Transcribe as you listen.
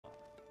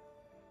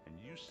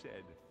you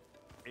said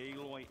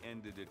Aloy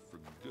ended it for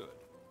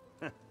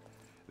good.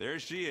 There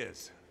she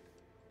is.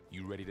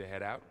 You ready to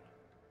head out?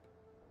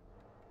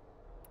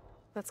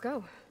 Let's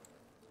go.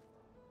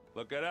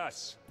 Look at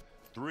us.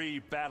 3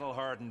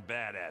 battle-hardened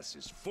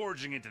badasses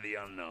forging into the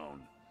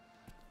unknown.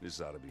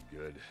 This ought to be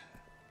good.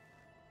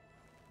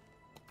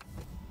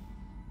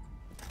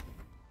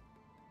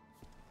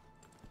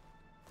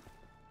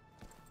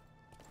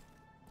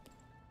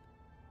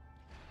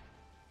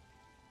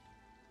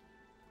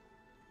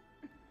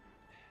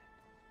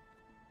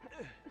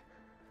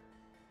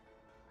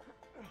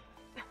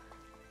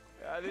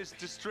 This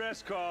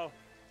distress call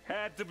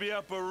had to be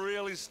up a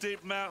really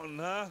steep mountain,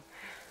 huh?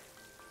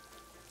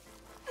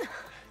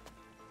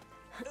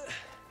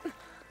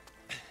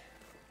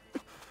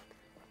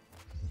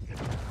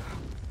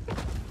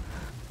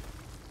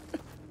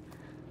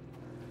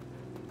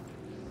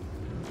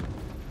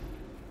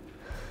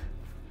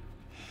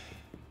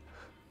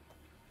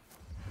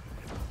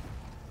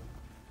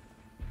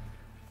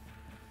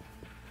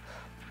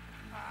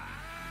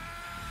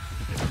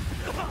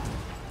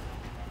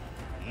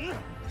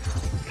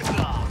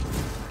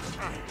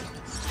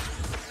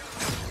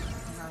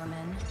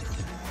 Vermin.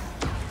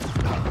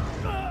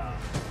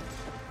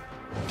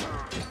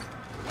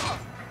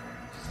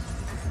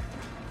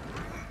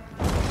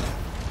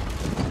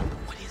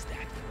 What is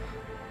that?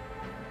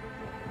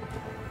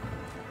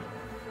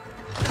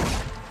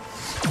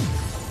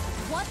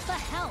 What the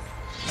hell?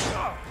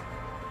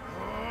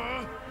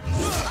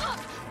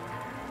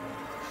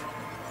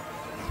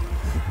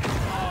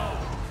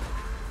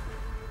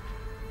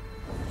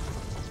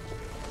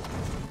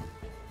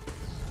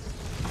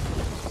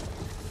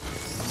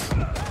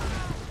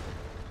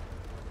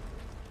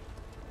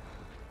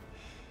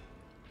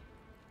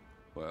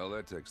 Well,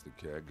 that takes the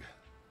keg.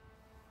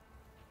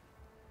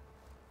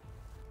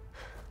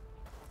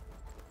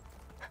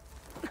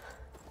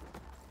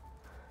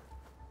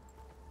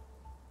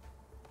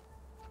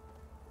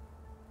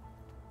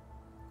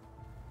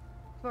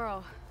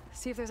 Varl,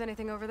 see if there's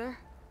anything over there.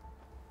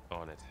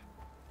 On it.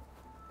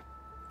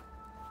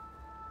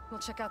 We'll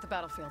check out the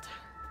battlefield.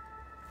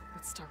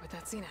 Let's start with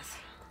that zenith.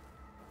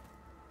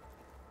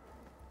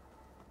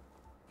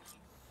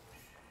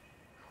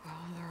 Well,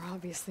 there are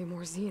obviously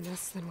more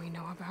zeniths than we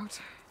know about.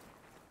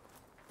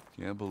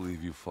 Can't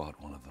believe you fought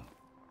one of them.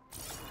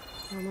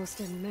 Almost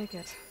didn't make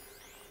it.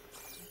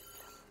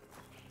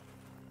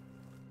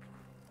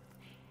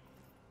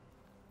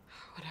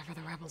 Whatever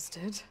the rebels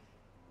did,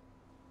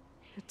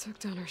 it took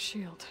down her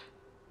shield.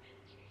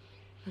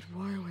 But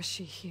why was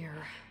she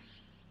here?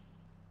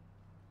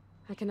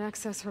 I can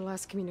access her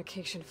last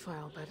communication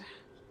file, but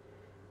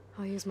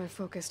I'll use my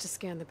focus to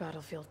scan the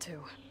battlefield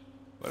too.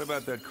 What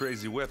about that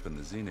crazy weapon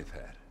the Zenith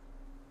had?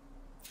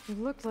 It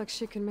looked like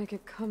she can make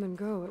it come and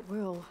go at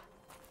will.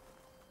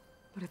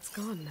 But it's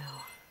gone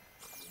now.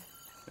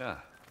 Yeah.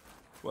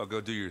 Well, go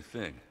do your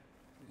thing.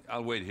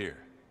 I'll wait here.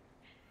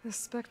 The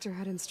Spectre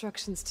had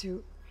instructions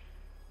to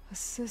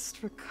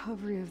assist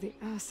recovery of the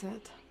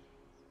asset.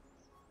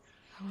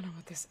 I wonder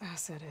what this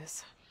asset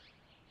is.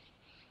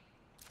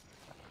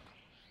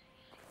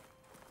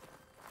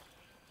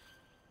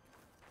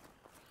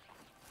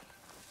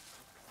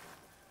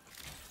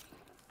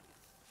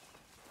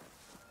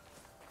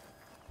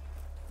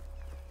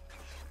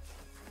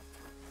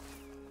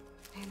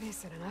 Ain't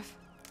basic enough.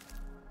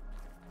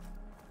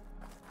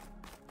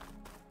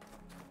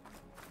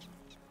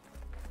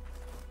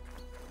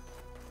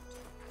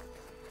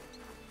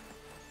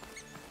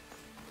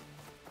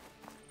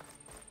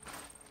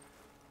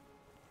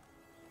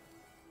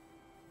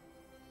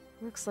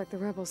 Looks like the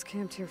rebels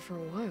camped here for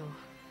a while.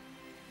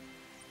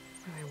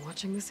 Are they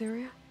watching this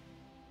area?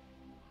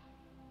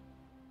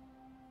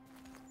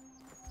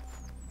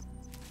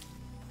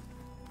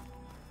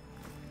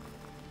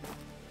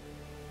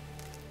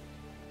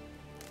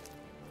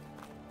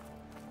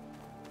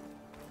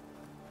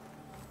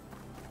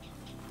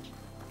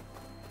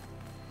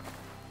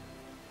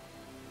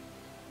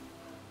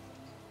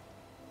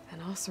 An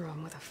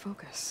Oseram with a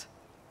focus.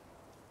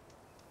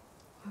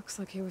 Looks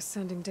like he was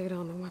sending data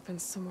on the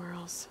weapons somewhere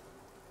else.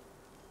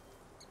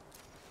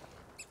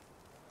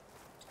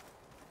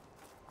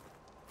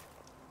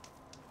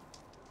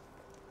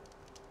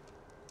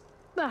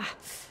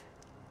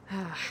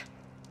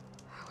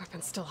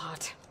 Weapon's still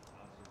hot.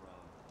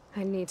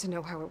 I need to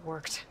know how it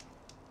worked.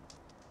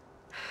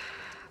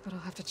 But I'll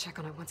have to check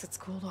on it once it's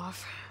cooled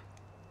off.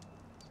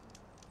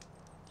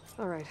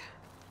 Alright.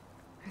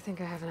 I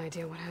think I have an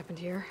idea what happened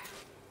here.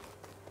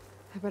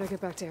 I better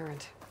get back to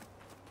Erend.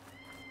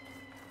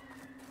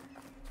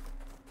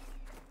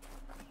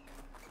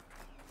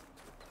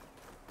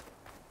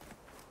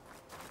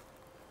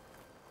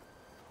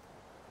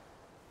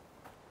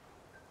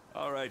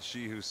 All right,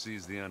 she who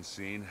sees the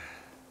unseen.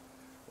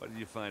 What did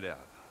you find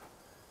out?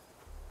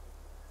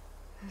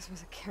 This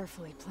was a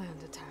carefully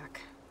planned attack.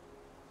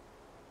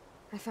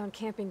 I found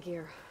camping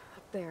gear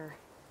up there.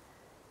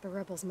 The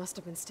rebels must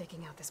have been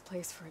staking out this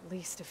place for at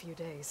least a few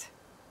days.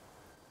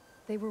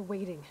 They were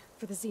waiting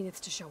for the Zeniths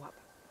to show up.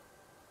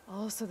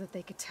 All so that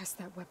they could test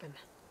that weapon.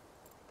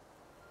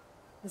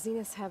 The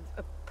Zeniths have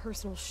a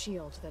personal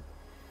shield that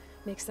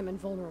makes them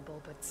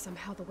invulnerable, but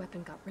somehow the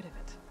weapon got rid of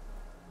it.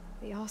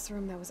 The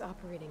Oseram that was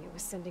operating it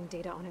was sending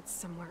data on it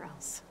somewhere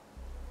else.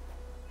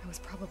 It was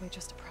probably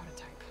just a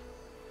prototype.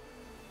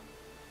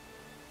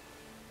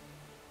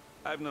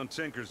 I've known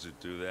tinkers that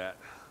do that.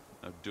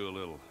 I'd do a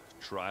little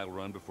trial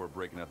run before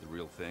breaking out the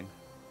real thing.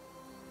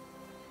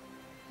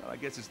 Well, I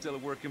guess it's still a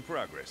work in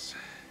progress,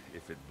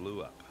 if it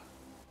blew up.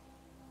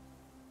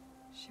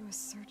 She was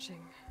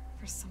searching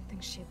for something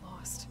she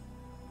lost.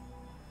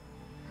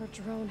 Her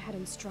drone had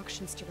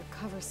instructions to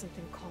recover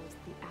something called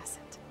the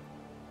asset.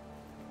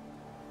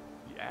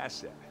 The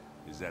asset?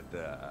 Is that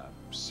the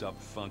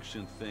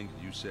sub-function thing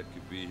you said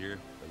could be here?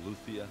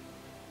 Eleuthia?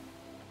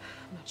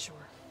 I'm not sure.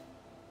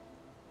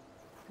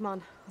 Come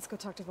on, let's go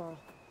talk to Varl.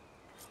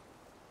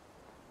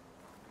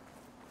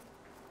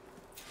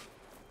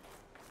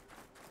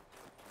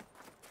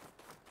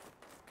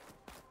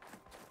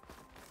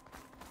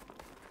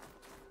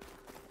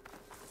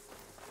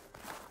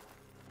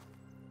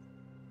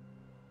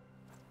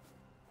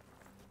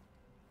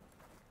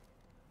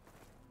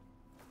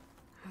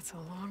 That's a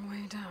long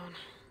way down.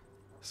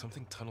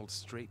 Something tunneled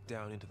straight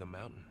down into the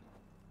mountain.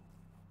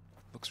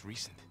 Looks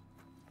recent.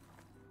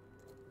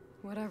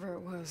 Whatever it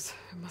was,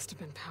 it must have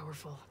been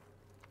powerful.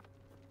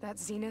 That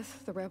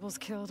Zenith the rebels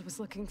killed was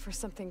looking for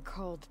something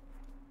called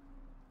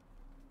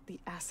the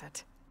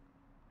asset.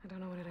 I don't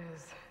know what it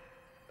is,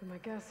 but my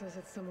guess is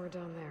it's somewhere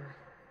down there.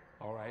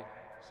 All right,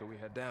 so we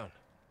head down.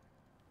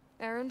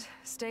 Erend,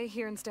 stay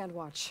here and stand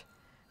watch.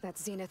 That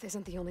Zenith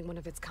isn't the only one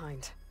of its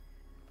kind.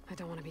 I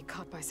don't want to be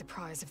caught by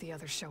surprise if the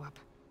others show up.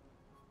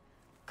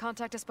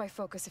 Contact us by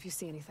focus if you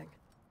see anything.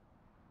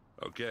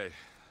 Okay.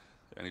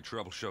 Any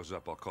trouble shows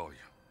up, I'll call you.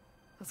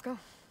 Let's go.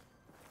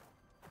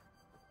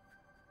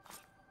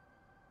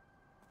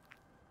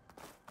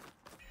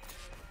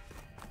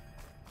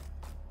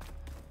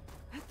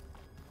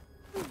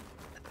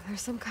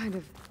 There's some kind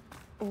of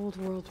old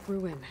world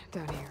ruin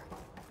down here.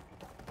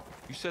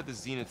 You said the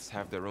Zeniths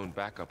have their own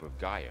backup of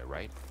Gaia,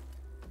 right?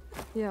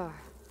 Yeah,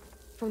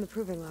 from the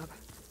Proving Lab.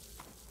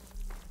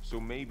 So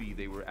maybe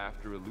they were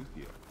after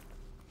Eleuthia.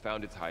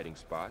 Found its hiding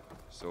spot,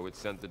 so it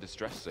sent the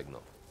distress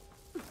signal.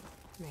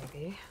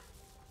 Maybe.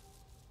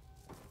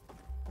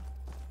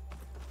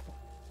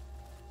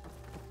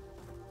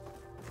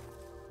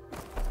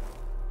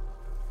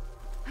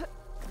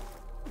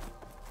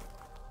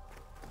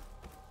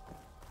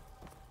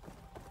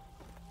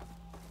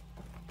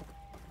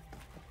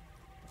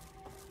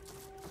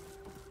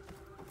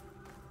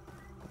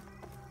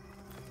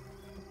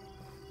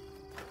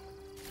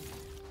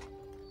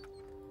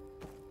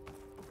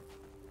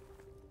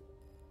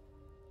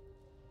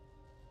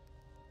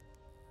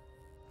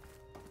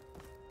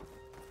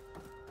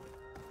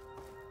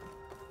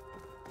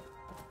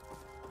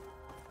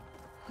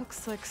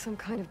 Looks like some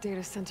kind of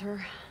data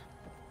center.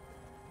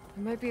 I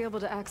might be able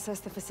to access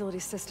the facility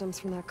systems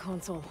from that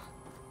console.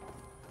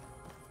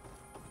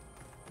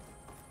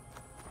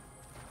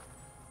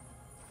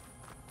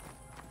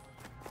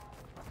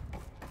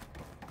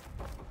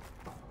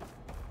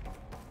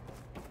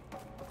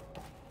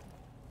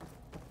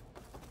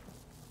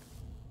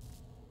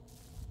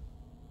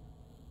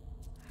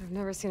 I've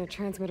never seen a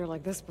transmitter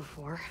like this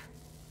before.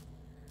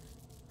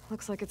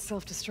 Looks like it's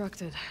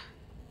self-destructed.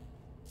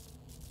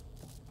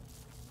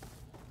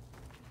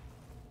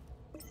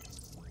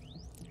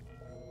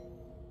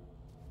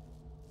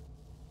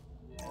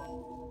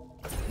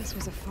 This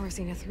was a Far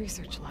Zenith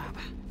research lab.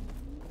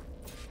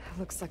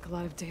 Looks like a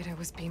lot of data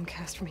was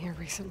beamcast from here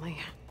recently.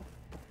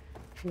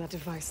 From that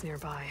device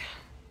nearby.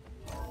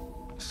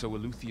 So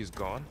Eleuthia's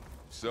gone?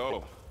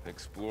 So,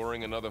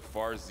 exploring another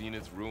Far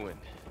Zenith ruin.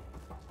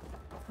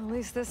 At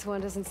least this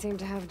one doesn't seem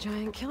to have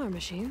giant killer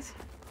machines.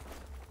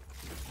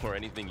 Or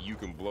anything you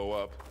can blow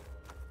up.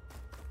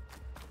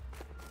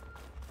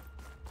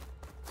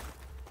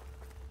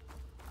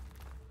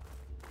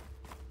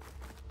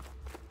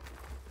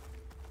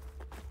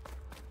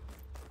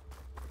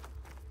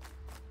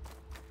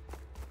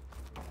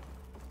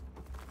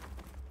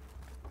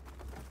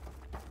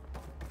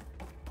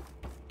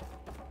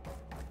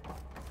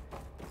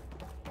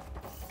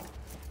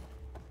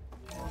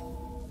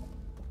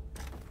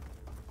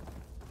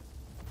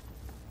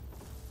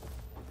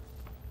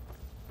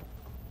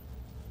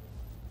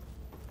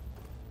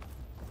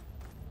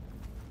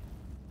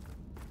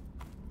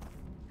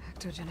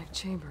 Ectogenic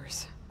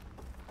chambers.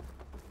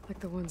 Like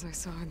the ones I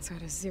saw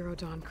inside a Zero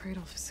Dawn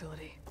cradle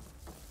facility.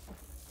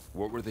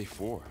 What were they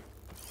for?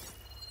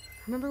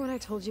 Remember when I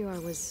told you I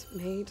was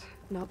made,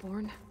 not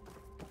born?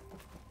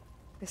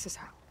 This is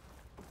how.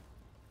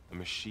 A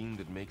machine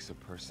that makes a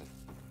person.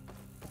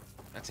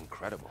 That's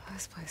incredible.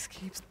 This place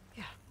keeps...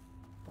 yeah.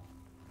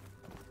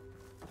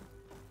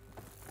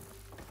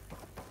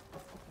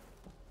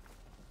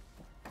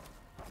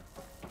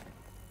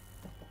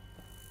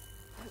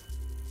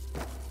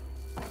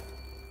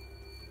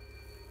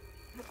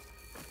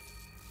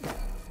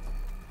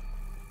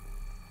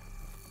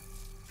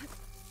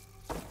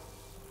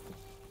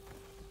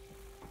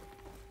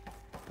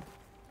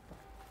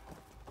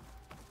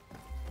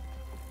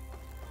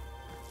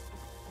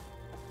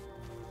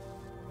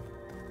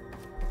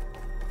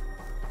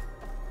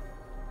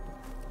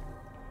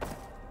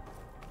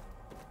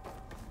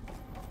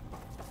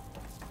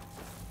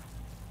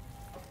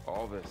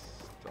 all this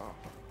stuff.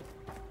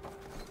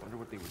 Wonder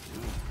what they were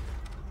doing.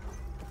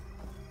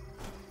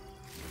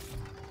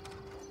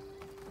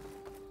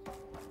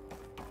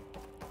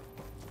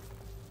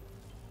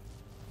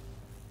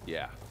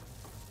 Yeah,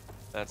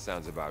 that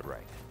sounds about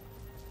right.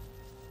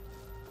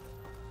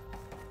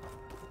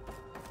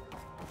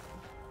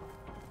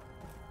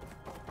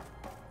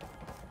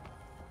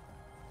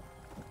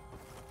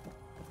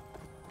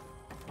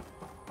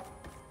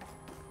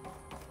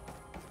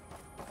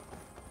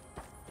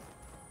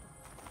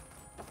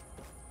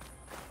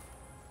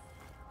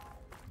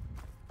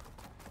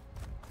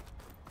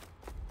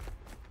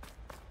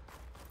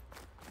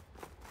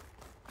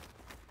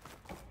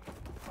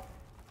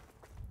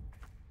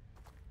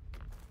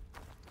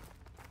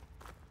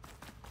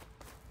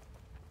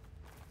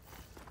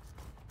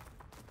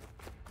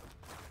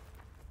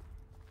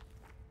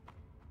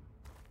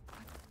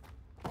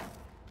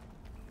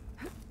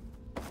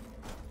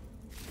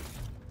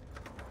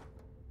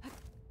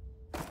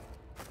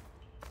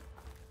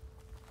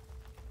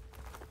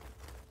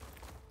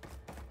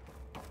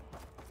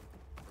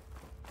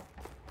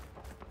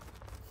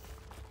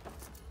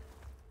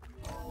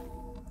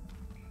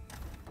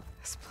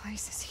 This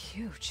place is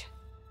huge.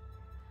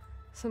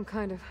 Some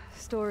kind of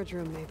storage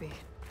room, maybe.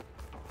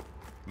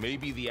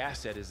 Maybe the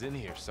asset is in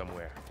here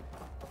somewhere.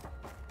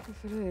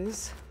 If it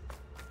is,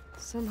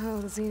 somehow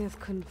the Zenith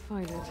couldn't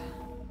find it.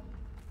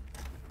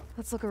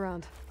 Let's look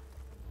around.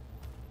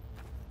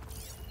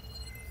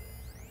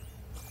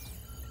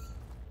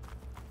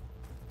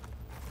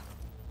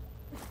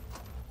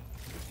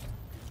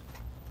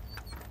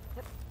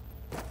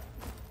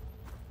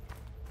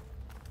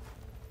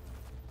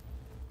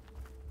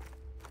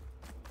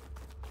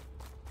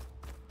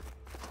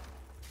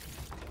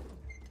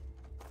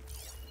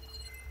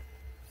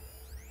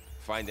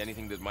 Find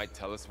anything that might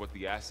tell us what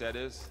the asset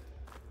is?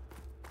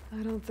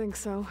 I don't think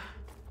so.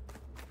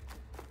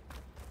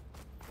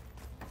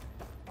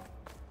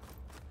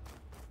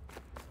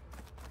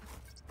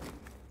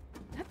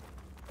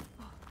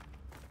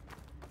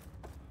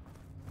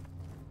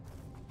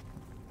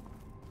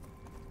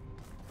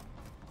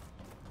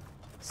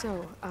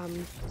 So,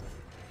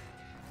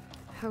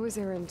 how is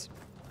Erend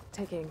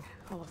taking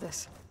all of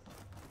this?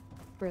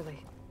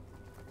 Really?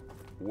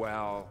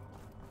 Well,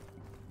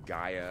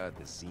 Gaia,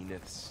 the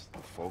Zeniths, the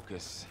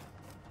Focus.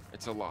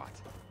 It's a lot.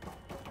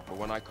 But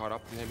when I caught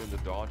up to him in the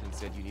Daunt and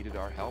said you needed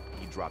our help,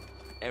 he dropped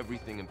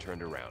everything and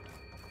turned around.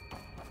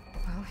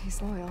 Well,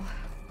 he's loyal.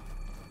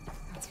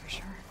 That's for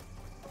sure.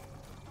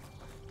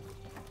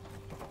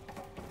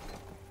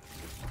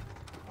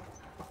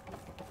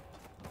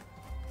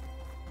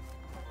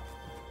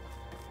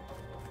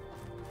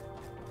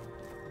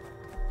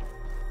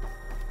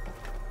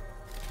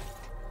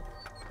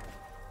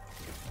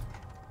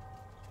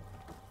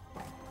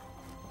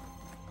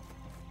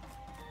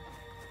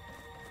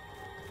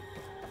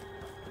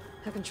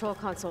 A control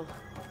console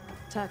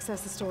to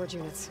access the storage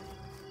units.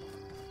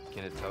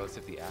 Can it tell us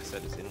if the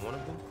asset is in one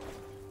of them?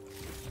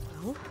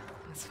 Well,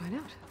 let's find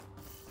out.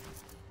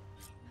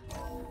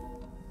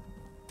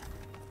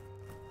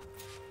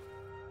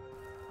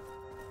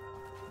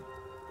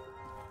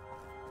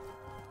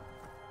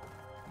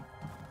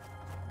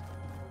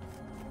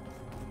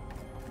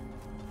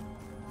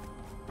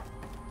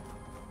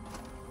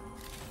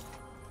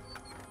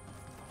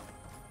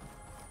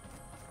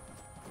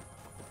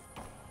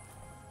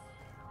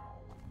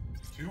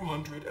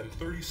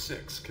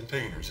 $236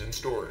 containers in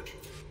storage.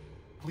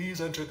 Please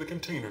enter the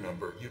container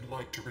number you'd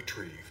like to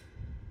retrieve.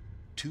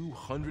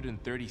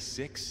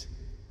 236?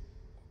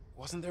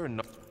 Wasn't there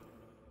enough?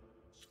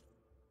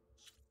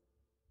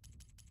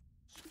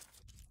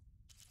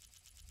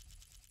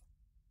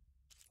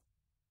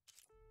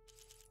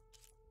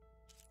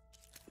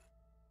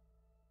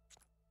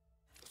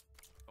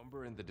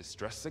 Number in the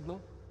distress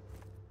signal?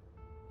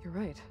 You're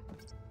right.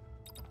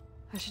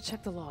 I should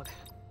check the log.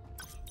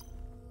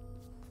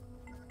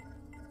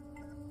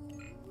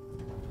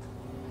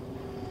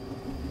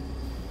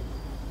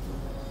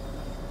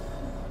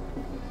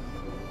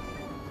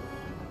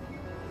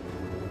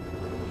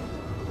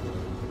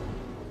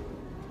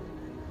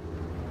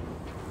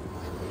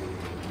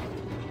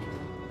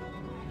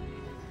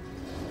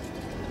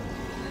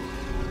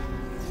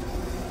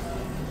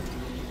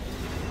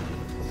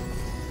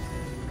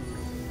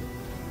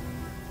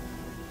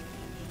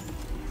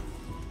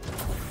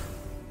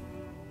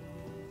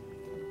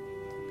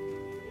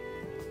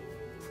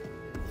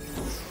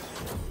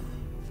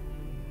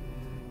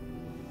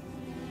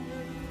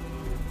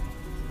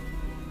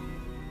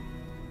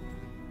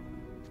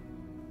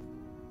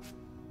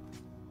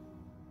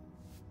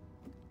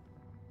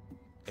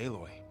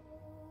 Aloy.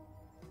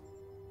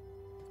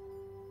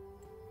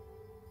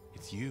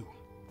 It's you.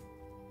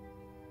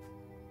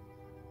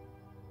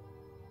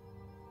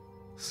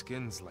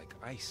 Skin's like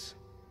ice.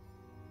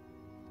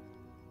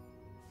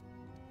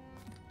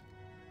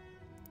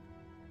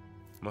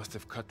 Must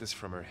have cut this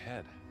from her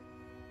head.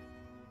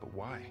 But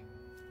why?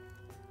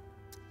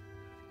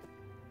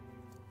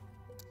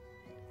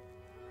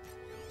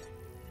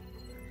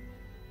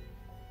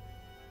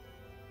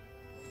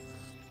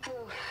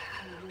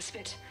 was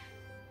spit.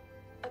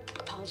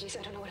 Apologies,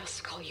 I don't know what else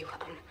to call you.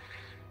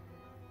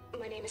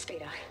 My name is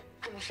Beta.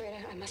 I'm afraid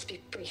I must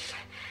be brief.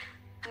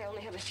 I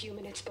only have a few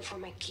minutes before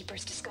my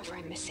keepers discover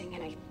I'm missing,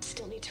 and I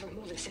still need to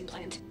remove this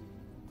implant.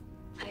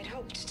 I had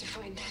hoped to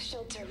find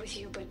shelter with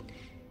you, but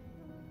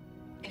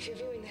if you're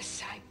viewing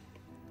this,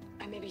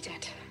 I may be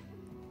dead.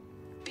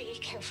 Be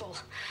careful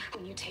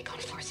when you take on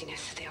Far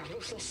Zenith. They are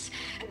ruthless,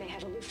 and they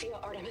have Aletheia,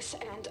 Artemis,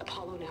 and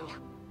Apollo now.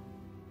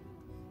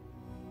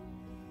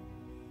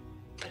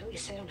 But at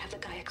least they don't have the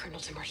Gaia kernel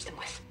to merge them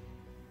with.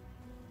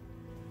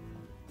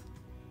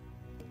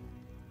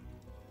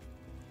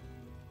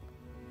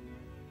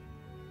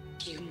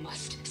 You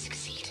must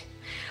succeed,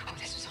 or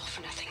this was all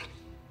for nothing.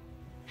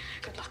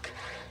 Good luck.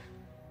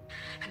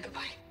 And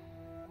goodbye.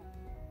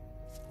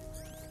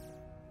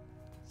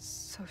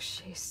 So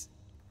she's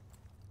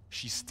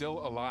still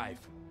alive.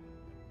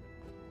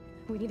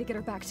 We need to get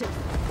her back to...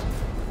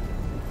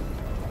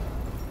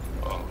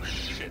 Oh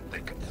shit, they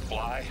can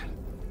fly?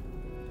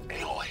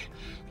 Aloy.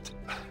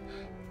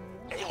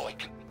 Aloy,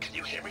 can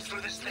you hear me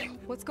through this thing?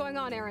 What's going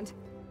on, Erend?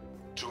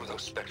 2 of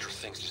those Spectre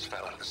things just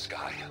fell out of the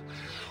sky.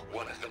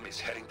 One of them is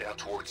heading down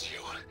towards you.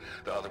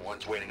 The other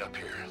one's waiting up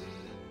here.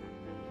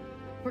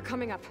 We're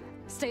coming up.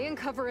 Stay in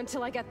cover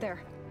until I get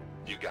there.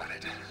 You got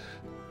it.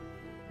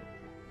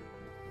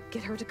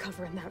 Get her to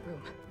cover in that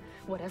room.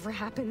 Whatever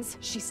happens,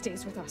 she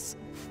stays with us.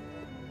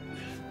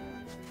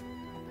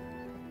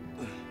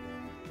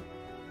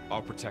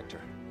 I'll protect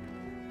her.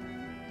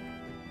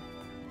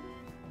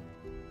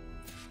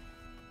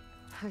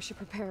 I should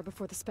prepare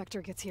before the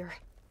Spectre gets here.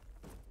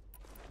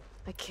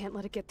 I can't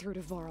let it get through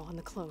to Varl and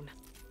the clone.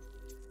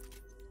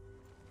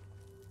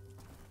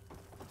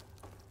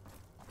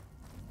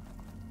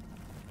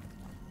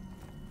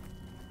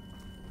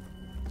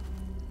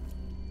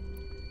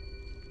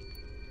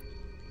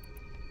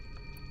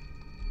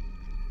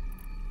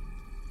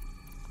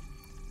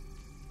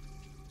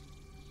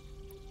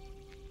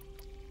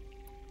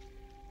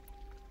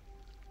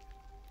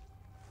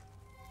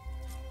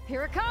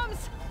 Here it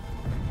comes!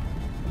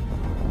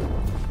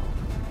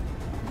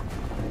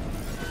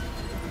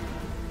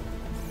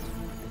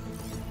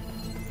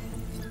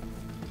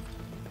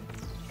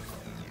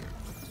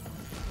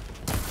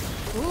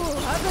 Ooh,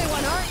 ugly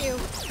one, aren't you?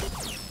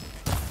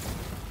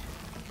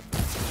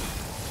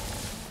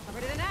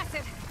 Covered in an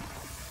acid.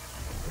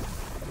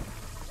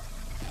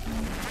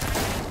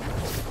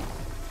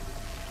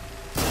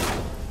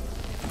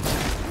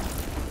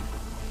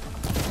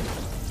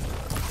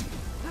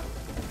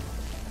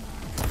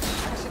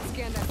 I should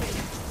scan that thing.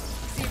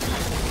 See if it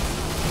has anything.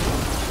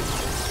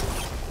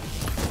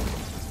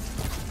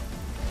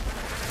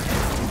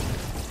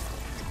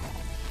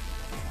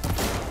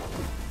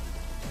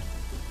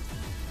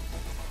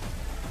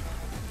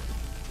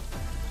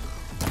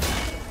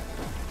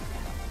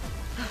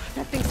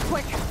 That thing's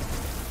quick.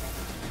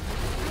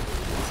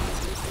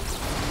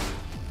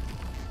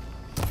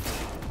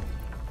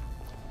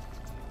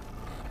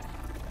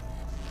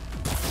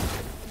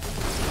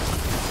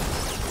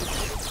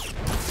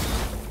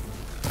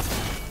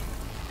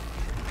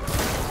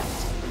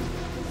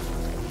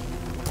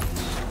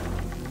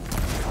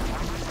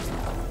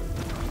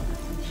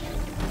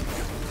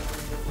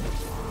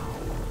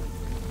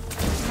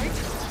 Right?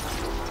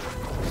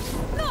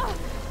 No!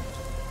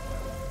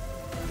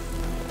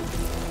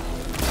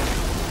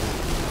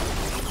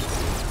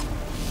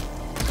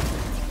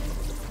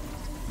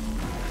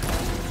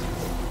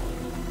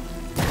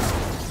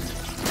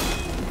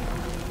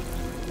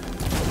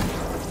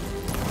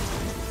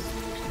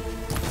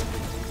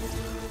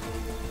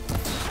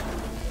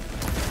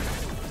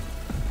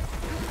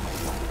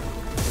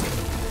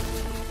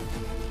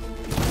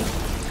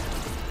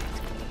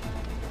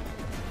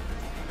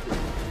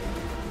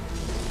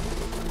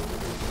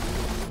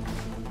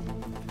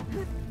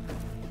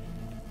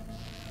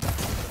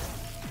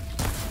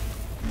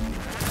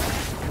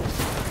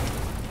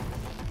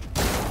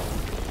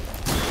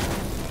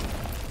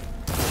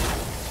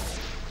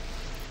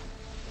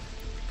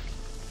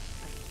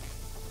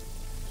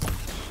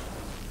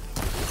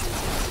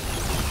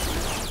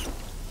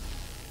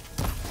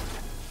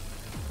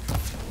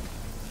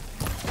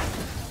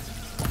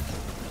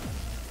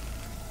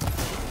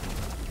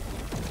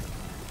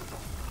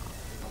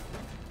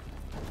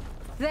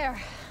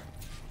 There.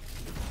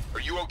 Are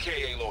you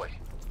okay, Aloy?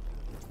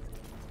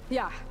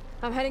 Yeah,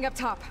 I'm heading up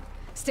top.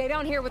 Stay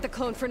down here with the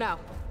clone for now.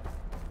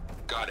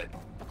 Got it.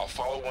 I'll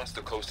follow once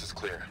the coast is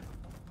clear.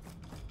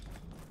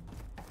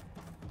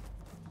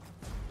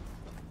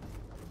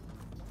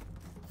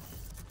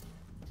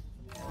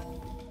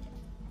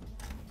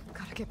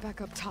 Gotta get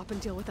back up top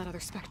and deal with that other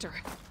Spectre.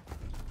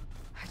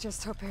 I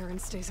just hope Erend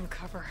stays in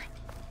cover.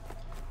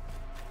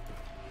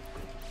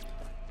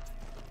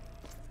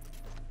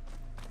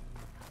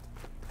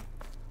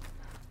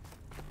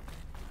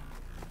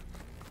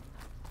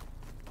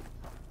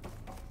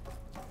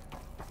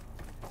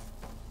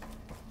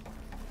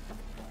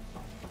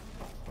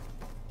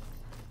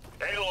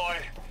 Aloy!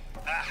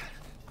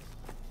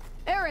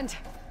 Erend!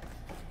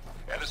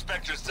 And the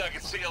Spectre's dug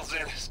its seals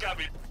in. It's got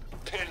me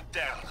pinned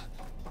down.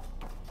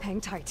 Hang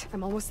tight.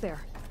 I'm almost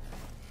there.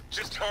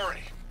 Just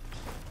hurry.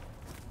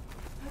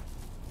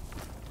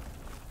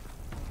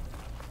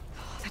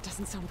 Oh, that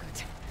doesn't sound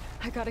good.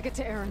 I gotta get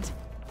to Erend.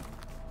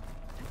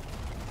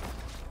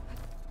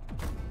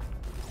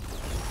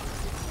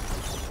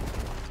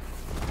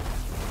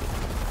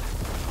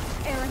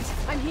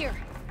 Erend, I'm here.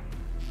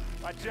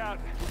 Watch out.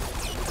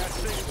 That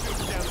thing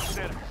shoots down the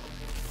center.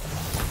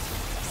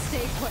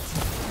 Stay put.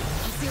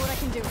 I'll see what I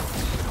can do.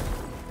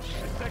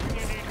 The second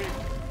you need me,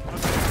 I'm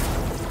there.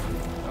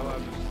 I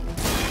love you.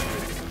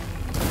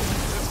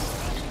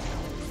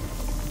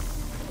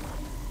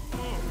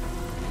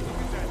 Look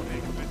at that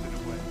thing whizzing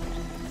away.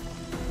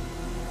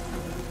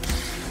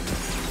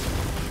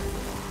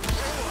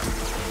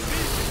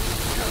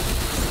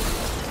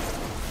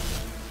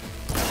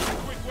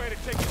 Quick way to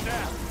take it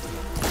down.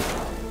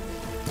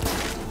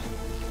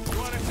 You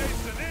want a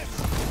taste of this?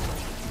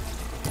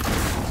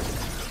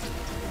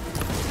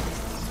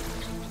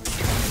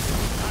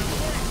 I'm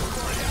waiting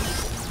for you.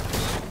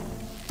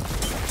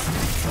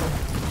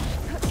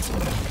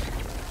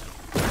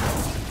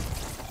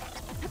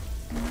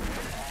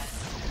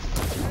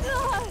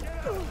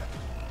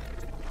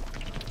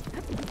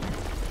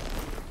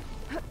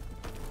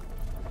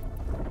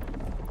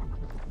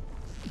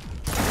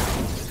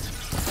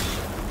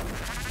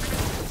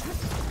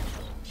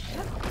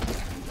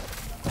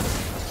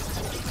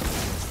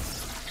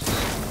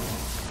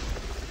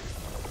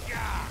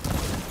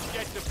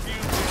 Get the fuse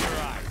in your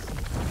eyes.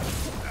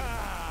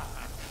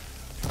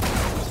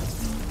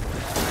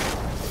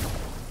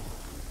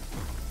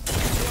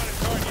 You want to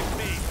target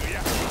me, do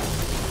ya?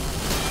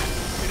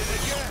 Hit it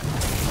again.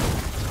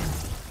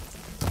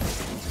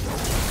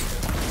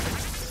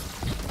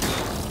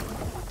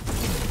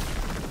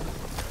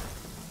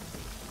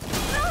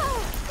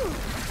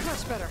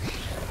 Much better.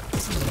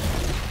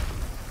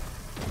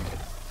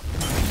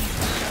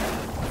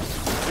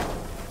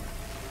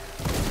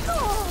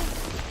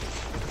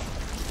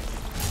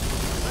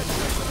 Let's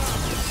take them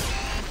out.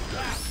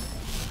 Ah,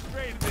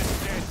 straight this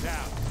dead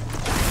town.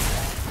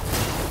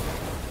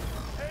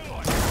 Hey,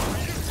 look,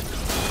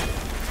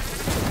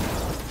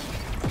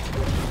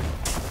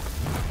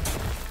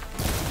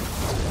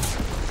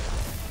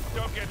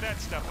 don't get that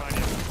stuff on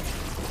you.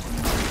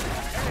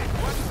 Hey,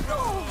 what's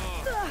wrong?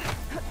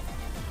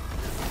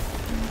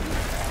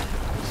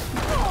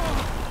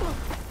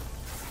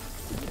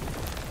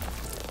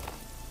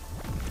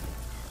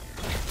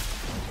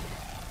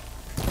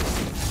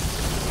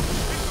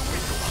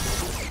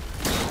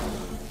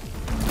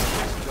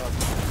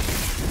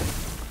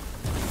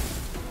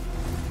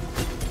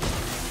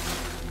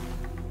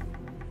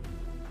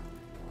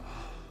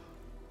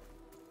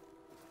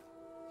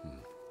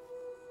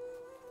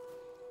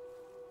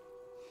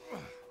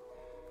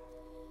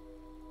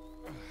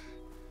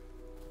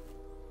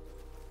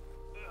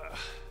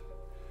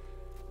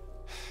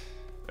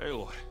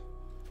 Aloy,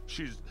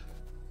 she's...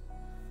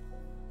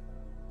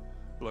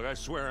 Look, I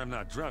swear I'm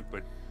not drunk,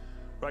 but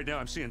right now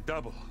I'm seeing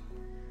double.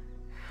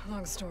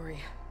 Long story,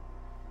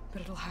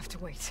 but it'll have to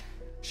wait.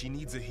 She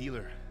needs a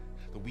healer,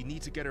 but we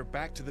need to get her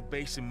back to the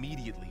base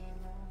immediately.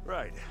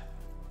 Right.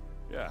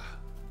 Yeah.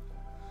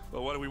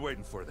 Well, what are we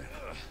waiting for then?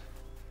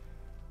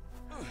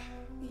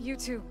 You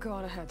two go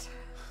on ahead.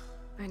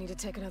 I need to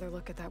take another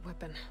look at that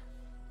weapon.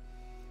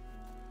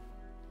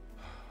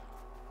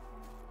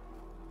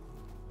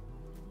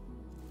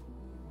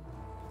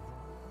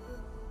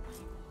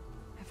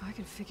 If I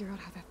can figure out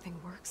how that thing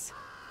works,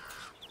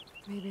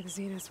 maybe the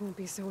Zeniths won't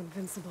be so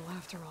invincible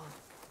after all.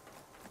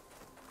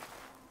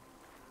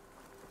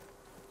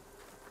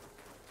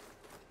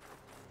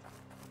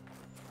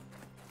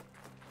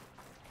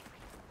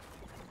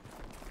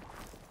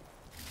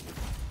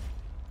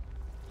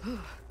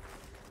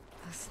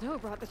 The snow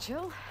brought the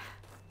chill.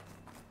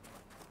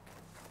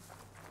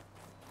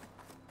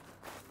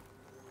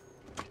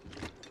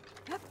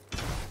 Hup.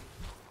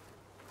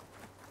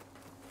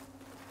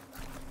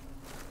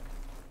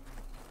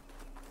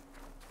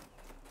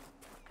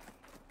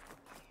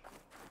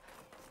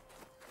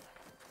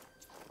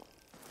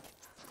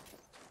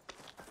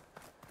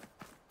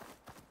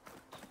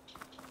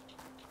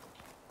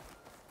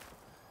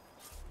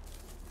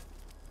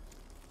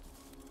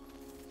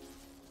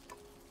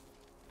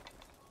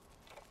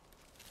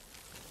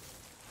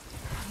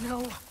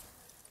 No.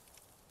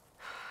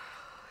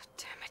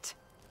 Damn it.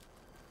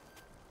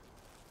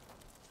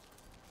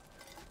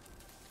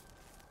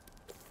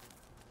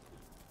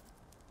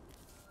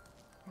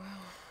 Well,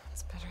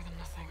 it's better than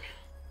nothing.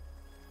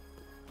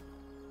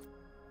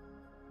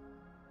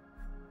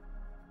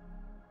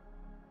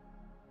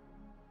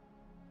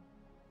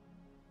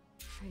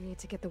 I need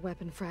to get the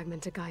weapon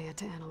fragment to Gaia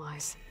to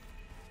analyze.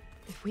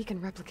 If we can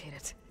replicate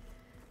it,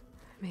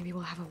 maybe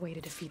we'll have a way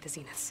to defeat the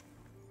Zeniths.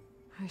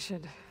 I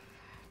should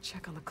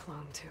check on the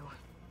clone, too.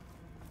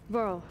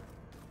 Varl,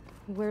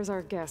 where's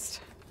our guest?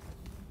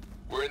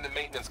 We're in the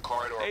maintenance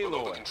corridor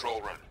below the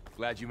control room.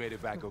 Glad you made it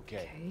back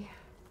okay. Okay.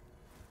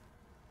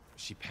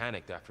 She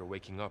panicked after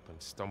waking up and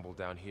stumbled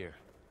down here.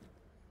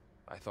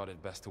 I thought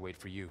it best to wait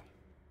for you.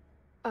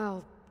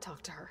 I'll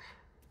talk to her.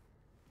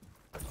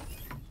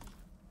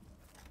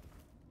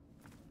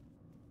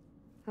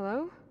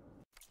 Hello?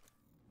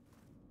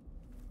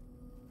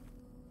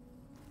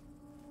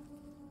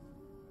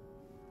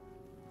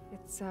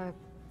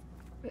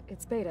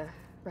 It's Beta,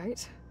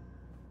 right?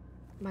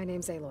 My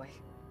name's Aloy.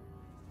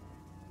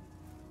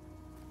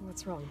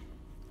 What's wrong?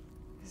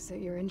 Is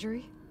it your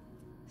injury?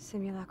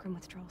 Simulacrum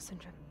withdrawal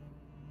syndrome.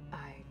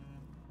 I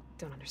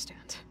don't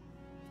understand.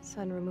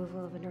 Sudden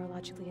removal of a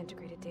neurologically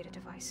integrated data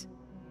device.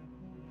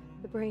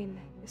 The brain,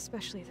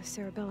 especially the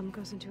cerebellum,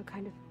 goes into a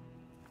kind of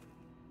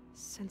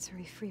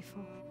sensory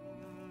freefall.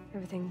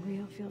 Everything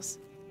real feels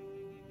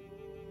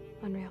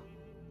unreal.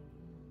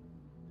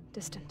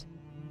 Distant.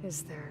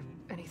 Is there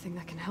anything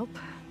that can help?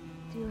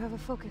 Do you have a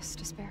focus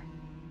to spare?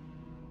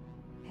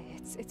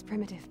 It's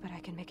primitive, but I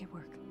can make it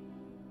work.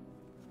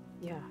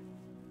 Yeah.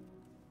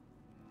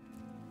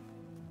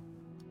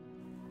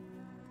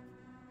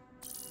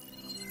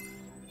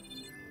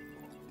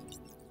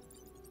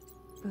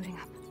 Booting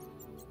up.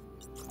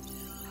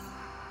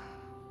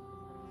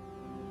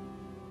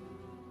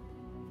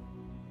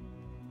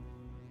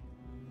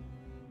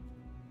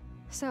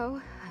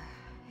 So,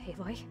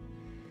 Aloy,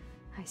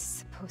 I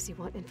suppose you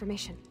want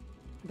information.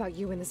 About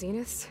you and the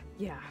Zeniths?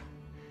 Yeah.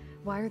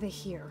 Why are they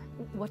here?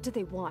 What do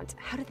they want?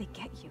 How did they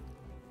get you?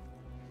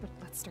 But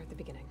let's start at the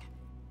beginning.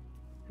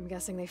 I'm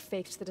guessing they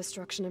faked the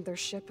destruction of their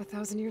ship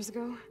 1,000 years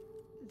ago?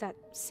 That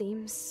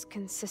seems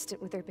consistent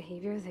with their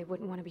behavior. They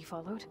wouldn't want to be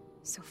followed.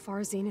 So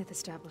far, Zenith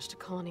established a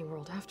colony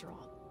world after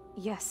all.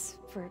 Yes,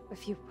 for a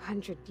few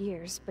hundred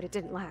years, but it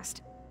didn't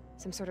last.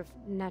 Some sort of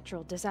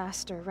natural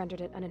disaster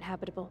rendered it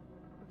uninhabitable.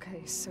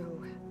 Okay,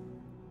 so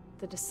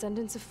the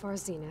descendants of Far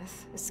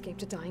Zenith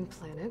escaped a dying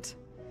planet,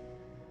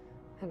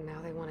 and now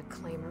they want to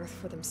claim Earth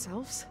for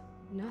themselves?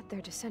 Not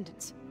their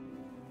descendants.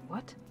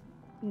 What?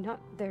 Not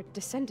their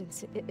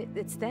descendants.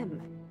 It's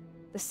them.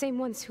 The same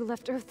ones who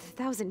left Earth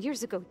 1,000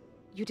 years ago.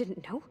 You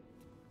didn't know?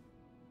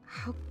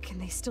 How can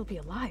they still be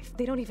alive?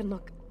 They don't even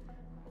look...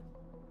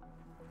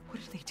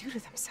 What did they do to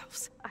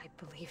themselves? I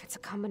believe it's a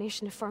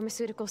combination of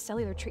pharmaceutical,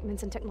 cellular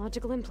treatments, and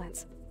technological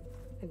implants.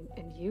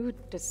 And you?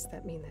 Does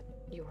that mean that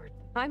you're...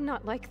 I'm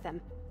not like them.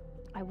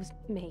 I was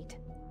made.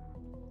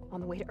 On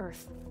the way to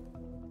Earth.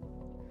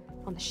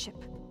 On the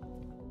ship.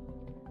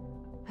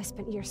 I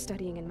spent years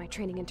studying in my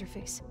training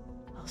interface,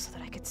 all so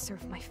that I could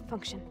serve my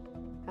function.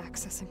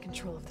 Access and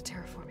control of the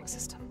terraforming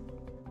system.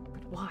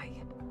 But why?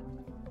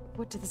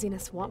 What do the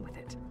Zeniths want with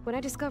it? When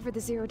I discovered the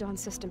Zero Dawn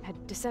system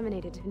had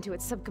disseminated into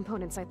its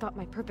subcomponents, I thought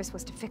my purpose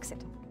was to fix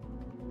it.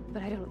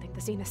 But I don't think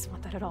the Zeniths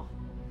want that at all.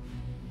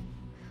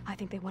 I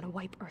think they want to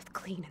wipe Earth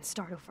clean and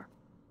start over.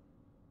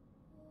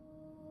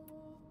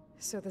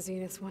 So the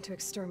Zeniths want to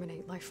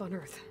exterminate life on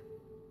Earth.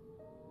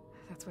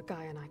 That's what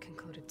Gaia and I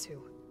concluded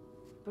too.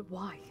 But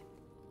why?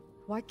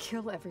 Why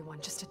kill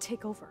everyone just to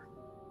take over?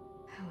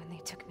 When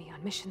they took me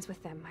on missions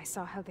with them, I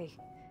saw how they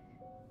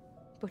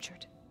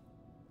butchered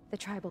the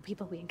tribal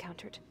people we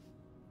encountered.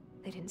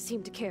 They didn't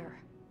seem to care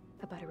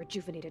about a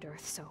rejuvenated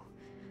Earth, so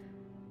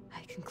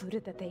I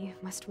concluded that they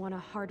must want a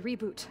hard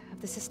reboot of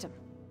the system.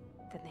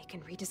 Then they can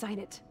redesign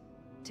it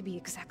to be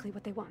exactly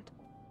what they want.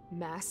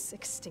 Mass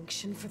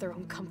extinction for their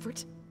own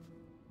comfort?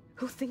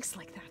 Who thinks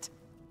like that?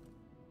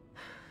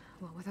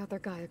 Well, without their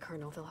Gaia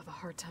kernel, they'll have a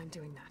hard time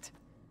doing that.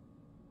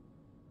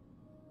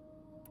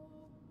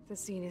 The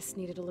Zeniths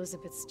needed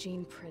Elizabeth's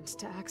gene print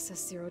to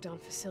access Zero Dawn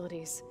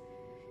facilities.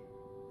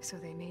 So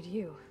they made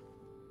you.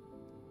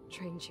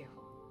 Trained you.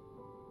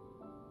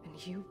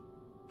 And you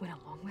went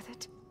along with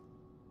it?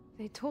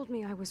 They told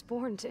me I was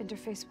born to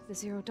interface with the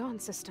Zero Dawn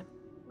system.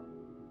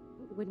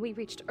 When we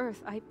reached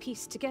Earth, I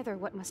pieced together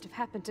what must have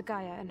happened to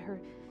Gaia and her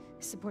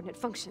subordinate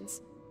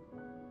functions.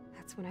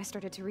 That's when I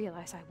started to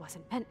realize I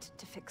wasn't meant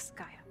to fix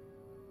Gaia.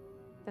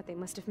 That they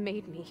must have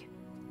made me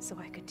so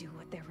I could do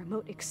what their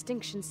remote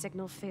extinction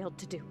signal failed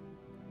to do.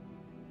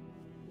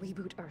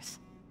 Reboot Earth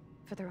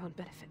for their own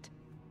benefit.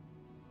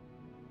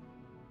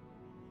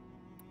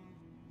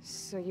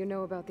 So you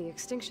know about the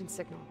extinction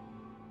signal?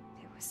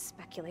 It was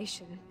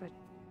speculation, but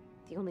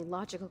the only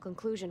logical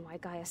conclusion why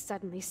Gaia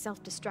suddenly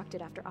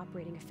self-destructed after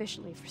operating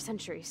efficiently for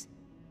centuries.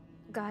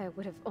 Gaia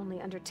would have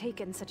only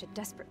undertaken such a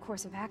desperate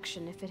course of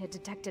action if it had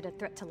detected a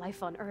threat to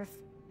life on Earth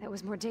that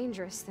was more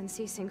dangerous than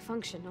ceasing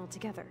function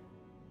altogether.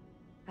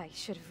 I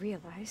should have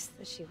realized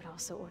that she would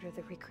also order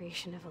the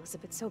recreation of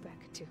Elizabeth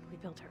Sobek to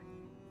rebuild her.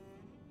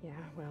 Yeah,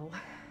 well...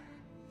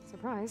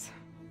 surprise.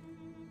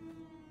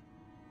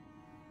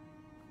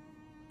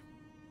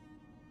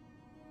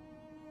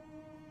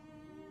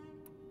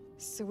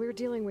 So we're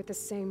dealing with the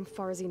same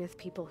Far Zenith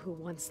people who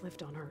once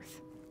lived on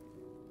Earth.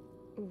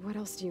 What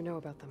else do you know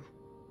about them?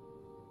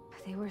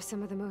 They were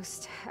some of the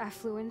most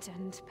affluent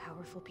and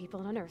powerful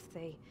people on Earth.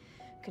 They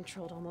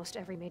controlled almost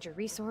every major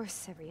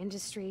resource, every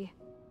industry.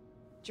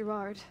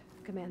 Gerard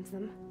commands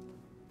them.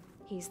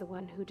 He's the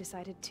one who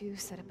decided to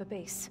set up a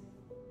base.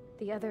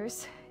 The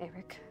others,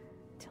 Eric,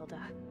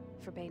 Tilda,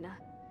 Verbena,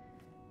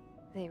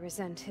 they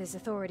resent his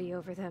authority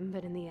over them,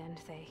 but in the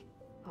end, they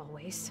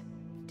always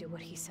do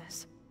what he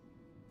says.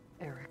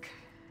 Eric.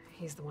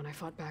 He's the one I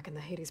fought back in the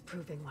Hades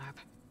Proving Lab.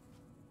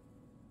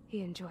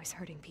 He enjoys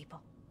hurting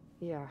people.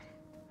 Yeah,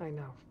 I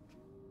know.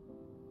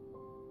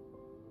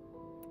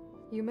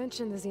 You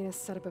mentioned the Zenith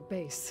set up a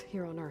base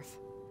here on Earth.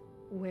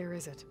 Where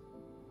is it?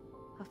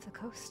 Off the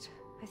coast,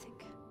 I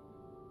think.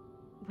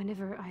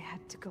 Whenever I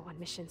had to go on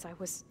missions, I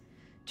was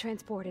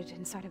transported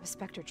inside of a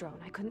Spectre drone.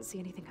 I couldn't see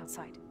anything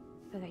outside.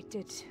 But I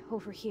did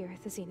overhear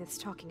the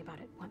Zeniths talking about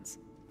it once.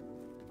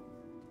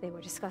 They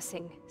were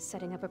discussing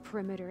setting up a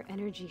perimeter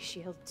energy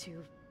shield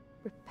to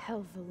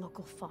repel the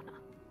local fauna.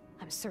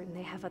 I'm certain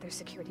they have other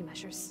security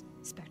measures.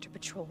 Spectre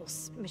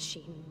patrols,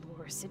 machine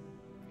lures.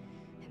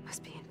 It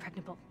must be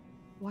impregnable.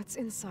 What's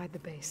inside the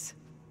base?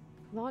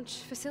 Launch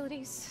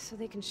facilities, so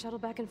they can shuttle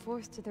back and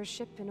forth to their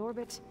ship in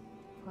orbit.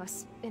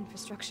 Plus,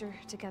 infrastructure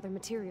to gather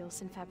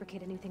materials and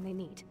fabricate anything they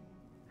need.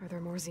 Are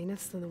there more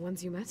Zeniths than the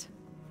ones you met?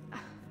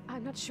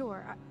 I'm not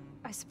sure.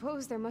 I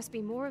suppose there must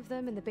be more of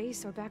them in the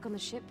base or back on the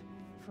ship.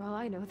 For all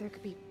I know, there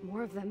could be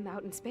more of them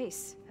out in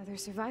space, other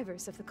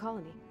survivors of the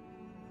colony.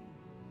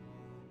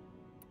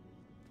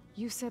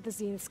 You said the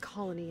Zenith's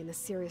colony in the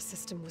Sirius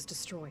system was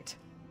destroyed.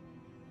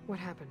 What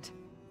happened?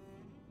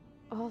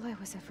 All I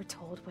was ever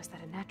told was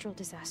that a natural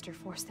disaster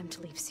forced them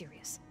to leave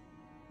Sirius.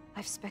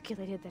 I've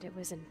speculated that it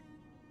was an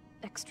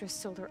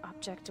extrasolar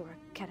object or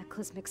a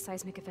cataclysmic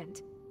seismic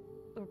event.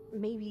 Or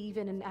maybe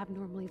even an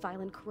abnormally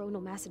violent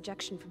coronal mass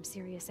ejection from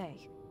Sirius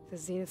A. The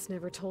Zeniths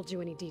never told you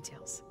any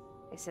details.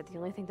 They said the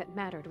only thing that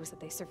mattered was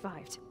that they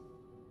survived.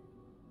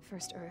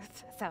 First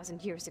Earth,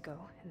 1,000 years ago,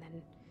 and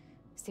then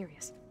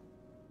Sirius.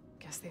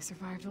 Guess they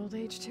survived old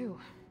age, too.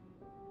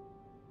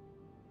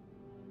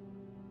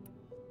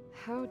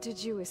 How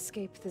did you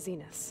escape the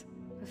Zeniths?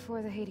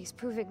 Before the Hades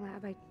Proving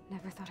Lab, I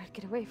never thought I'd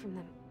get away from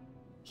them.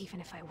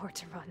 Even if I were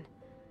to run.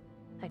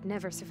 I'd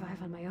never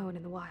survive on my own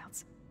in the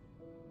wilds.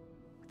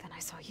 But then I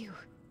saw you.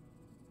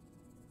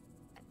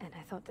 And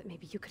I thought that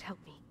maybe you could help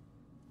me.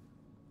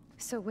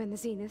 So when the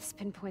Zeniths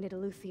pinpointed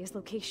Eluthia's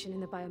location in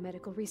the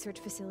biomedical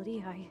research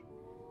facility, I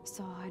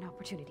saw an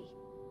opportunity.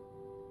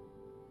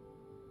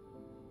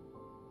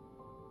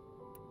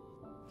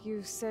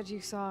 You said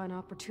you saw an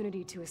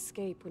opportunity to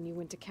escape when you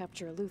went to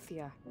capture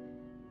Eluthia.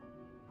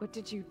 What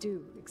did you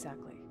do,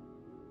 exactly?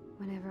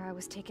 Whenever I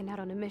was taken out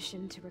on a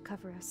mission to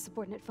recover a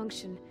subordinate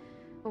function,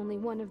 only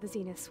one of the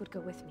Zeniths would go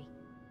with me.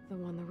 The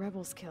one the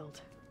rebels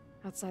killed,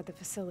 outside the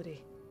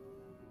facility.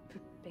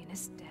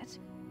 Baina's dead?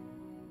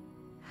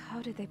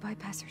 How did they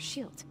bypass her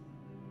shield?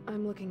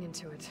 I'm looking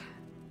into it.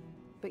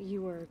 But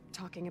you were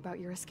talking about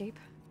your escape?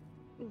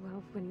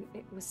 Well, when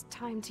it was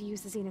time to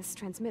use the Zenith's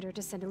transmitter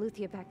to send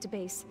Eluthia back to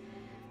base,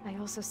 I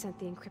also sent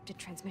the encrypted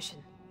transmission.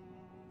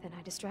 Then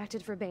I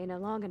distracted Verbena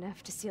long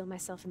enough to seal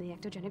myself in the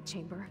ectogenic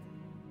chamber,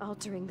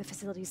 altering the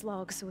facility's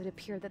log so it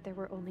appeared that there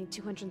were only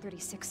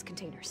 236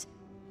 containers.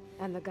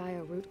 And the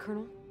Gaia root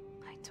kernel?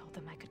 I told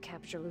them I could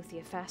capture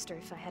Eluthia faster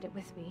if I had it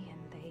with me,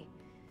 and they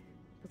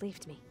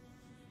believed me.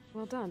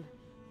 Well done.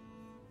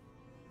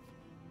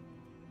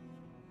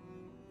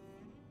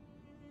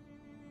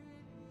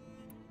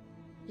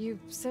 You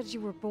said you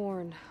were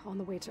born on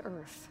the way to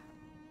Earth.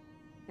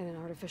 In an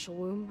artificial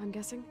womb, I'm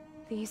guessing?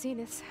 The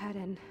Zeniths had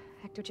an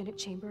ectogenic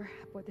chamber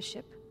aboard the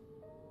ship.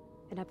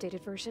 An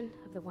updated version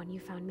of the one you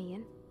found me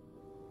in.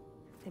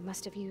 They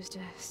must have used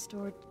a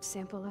stored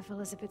sample of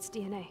Elizabeth's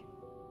DNA.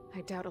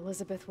 I doubt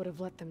Elizabeth would have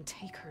let them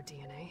take her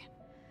DNA.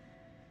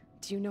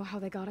 Do you know how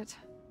they got it?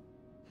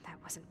 That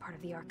wasn't part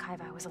of the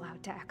archive I was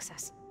allowed to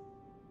access.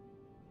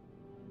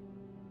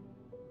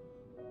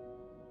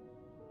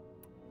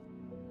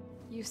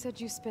 You said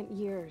you spent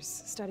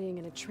years studying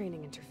in a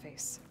training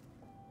interface.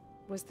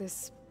 Was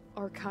this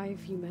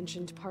archive you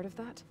mentioned part of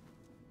that?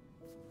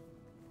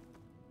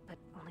 But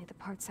only the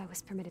parts I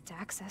was permitted to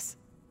access.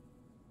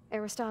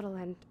 Aristotle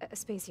and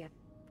Aspasia,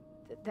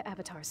 the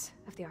avatars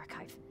of the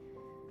archive,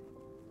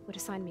 would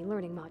assign me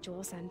learning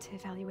modules and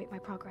evaluate my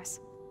progress.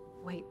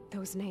 Wait,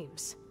 those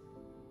names.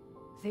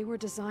 They were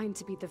designed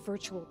to be the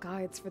virtual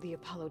guides for the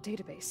Apollo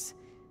database,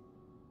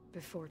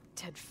 before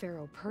Ted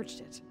Faro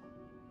purged it.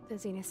 The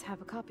Zeniths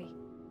have a copy.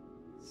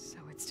 So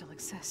it still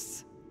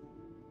exists.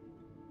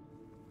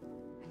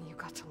 And you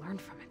got to learn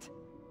from it.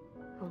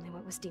 Only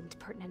what was deemed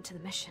pertinent to the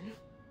mission.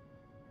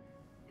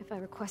 If I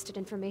requested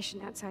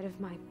information outside of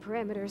my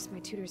parameters, my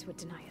tutors would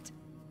deny it.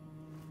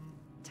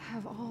 To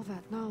have all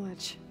that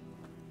knowledge,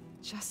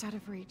 just out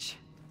of reach.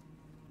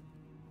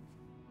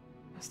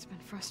 Must have been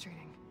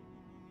frustrating.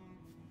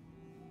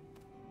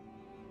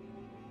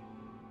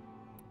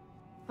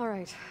 All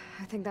right,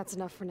 I think that's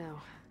enough for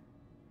now.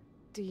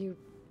 Do you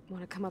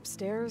want to come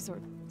upstairs,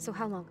 or... So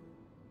how long?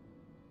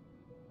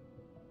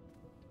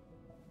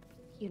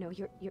 You know,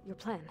 your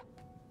plan.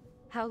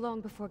 How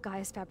long before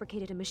Gaia's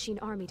fabricated a machine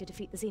army to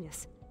defeat the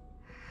Zeniths?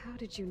 How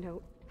did you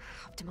know?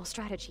 Optimal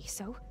strategy,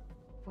 so?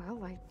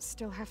 Well, I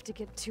still have to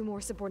get 2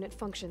 more subordinate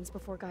functions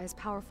before Gaia's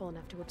powerful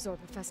enough to absorb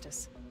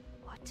Hephaestus.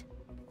 What?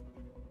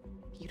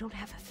 You don't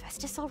have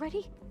Hephaestus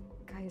already?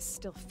 Gaia's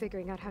still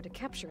figuring out how to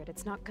capture it.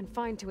 It's not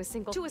confined to a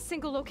single... To a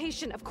single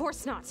location! Of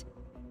course not!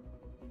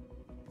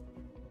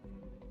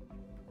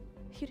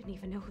 You didn't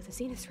even know who the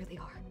Zeniths really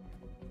are.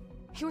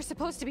 You were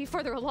supposed to be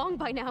further along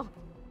by now!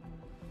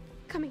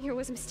 Coming here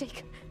was a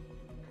mistake.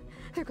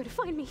 They're gonna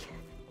find me.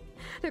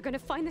 They're gonna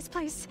find this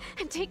place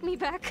and take me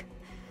back.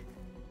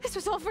 This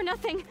was all for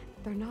nothing!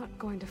 They're not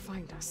going to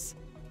find us.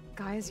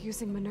 Gaia's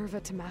using Minerva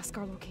to mask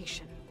our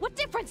location. What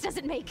difference does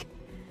it make?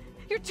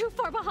 You're too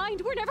far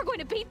behind. We're never going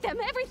to beat them.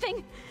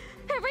 Everything,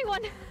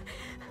 everyone,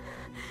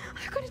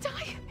 are going to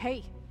die.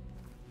 Hey!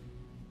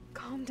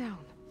 Calm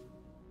down.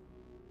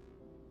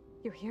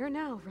 You're here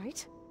now,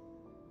 right?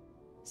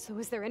 So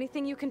is there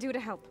anything you can do to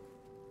help?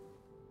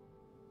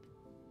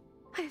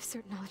 I have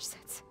certain knowledge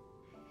sets.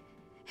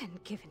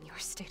 And given your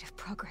state of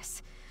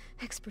progress,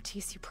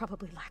 expertise you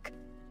probably lack.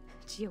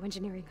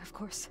 Geoengineering, of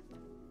course.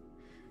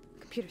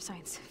 Computer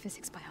science,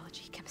 physics,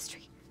 biology,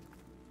 chemistry.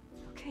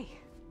 Okay.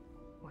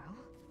 Well,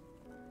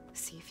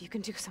 see if you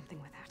can do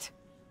something with that.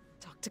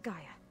 Talk to Gaia.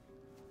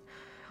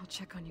 I'll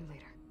check on you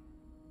later.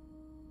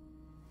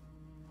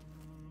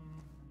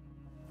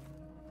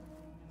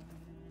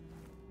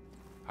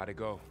 How'd it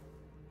go?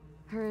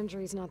 Her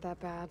injury's not that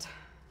bad,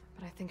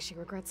 but I think she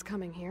regrets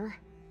coming here.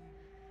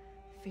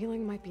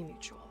 Feeling might be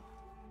mutual.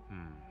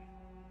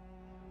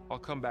 I'll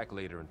come back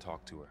later and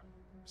talk to her.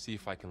 See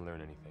if I can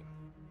learn anything.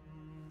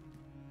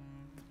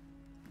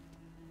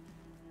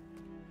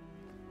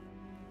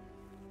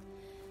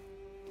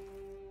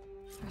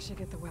 I should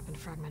get the weapon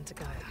fragment to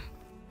Gaia.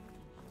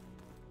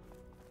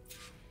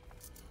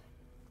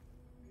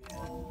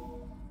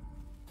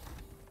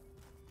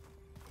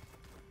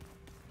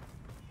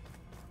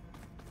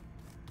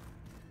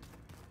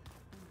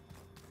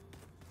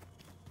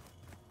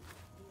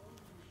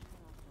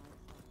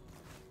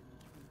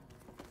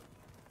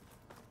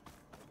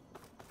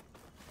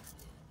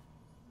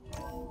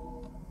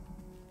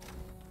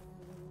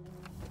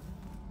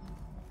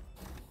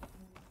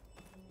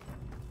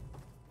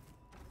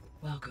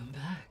 Welcome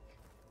back.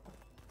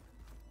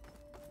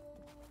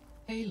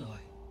 Aloy,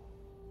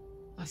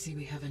 I see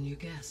we have a new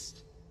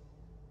guest.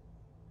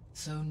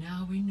 So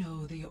now we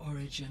know the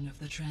origin of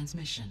the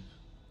transmission.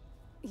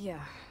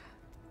 Yeah.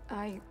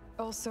 I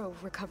also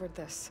recovered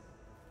this.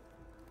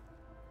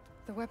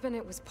 The weapon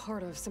it was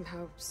part of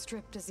somehow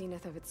stripped a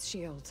Zenith of its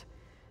shield,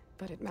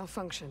 but it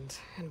malfunctioned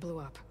and blew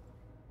up.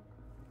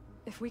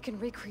 If we can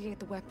recreate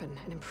the weapon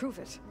and improve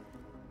it,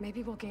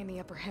 maybe we'll gain the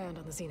upper hand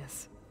on the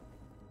Zeniths.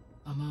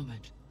 A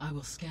moment, I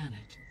will scan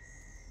it.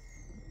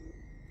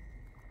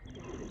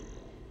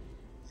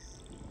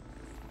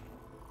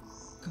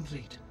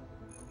 Complete.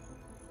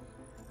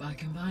 By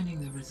combining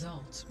the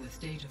results with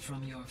data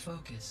from your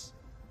focus,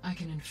 I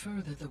can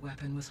infer that the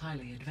weapon was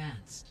highly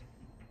advanced,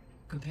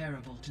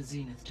 comparable to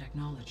Zenith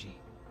technology,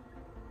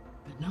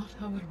 but not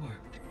how it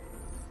worked.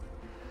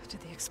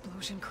 Did the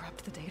explosion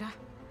corrupt the data?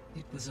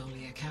 It was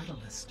only a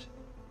catalyst.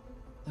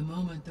 The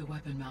moment the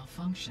weapon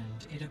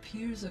malfunctioned, it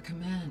appears a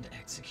command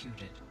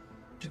executed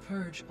to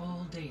purge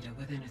all data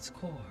within its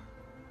core.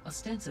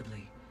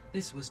 Ostensibly,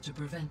 this was to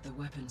prevent the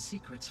weapon's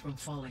secrets from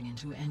falling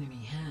into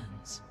enemy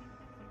hands.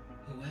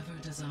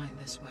 Whoever designed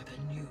this weapon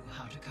knew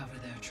how to cover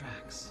their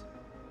tracks.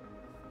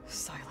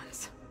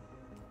 Silence.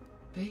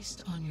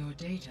 Based on your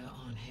data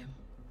on him,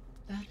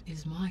 that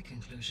is my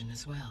conclusion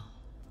as well.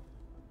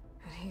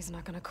 And he's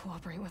not gonna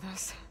cooperate with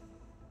us.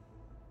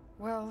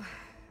 Well,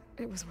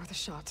 it was worth a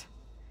shot.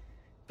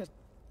 But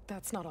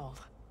that's not all.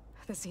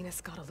 The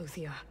Zeniths got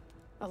Aletheia,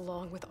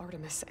 along with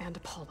Artemis and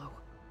Apollo.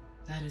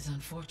 That is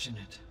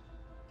unfortunate.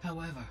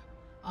 However,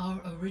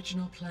 our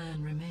original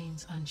plan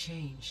remains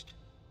unchanged.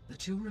 The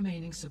two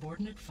remaining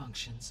subordinate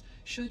functions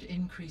should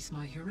increase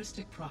my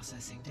heuristic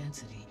processing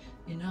density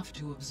enough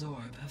to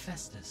absorb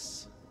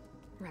Hephaestus.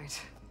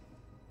 Right.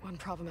 One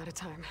problem at a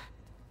time.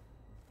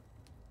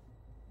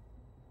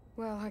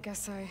 Well, I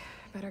guess I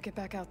better get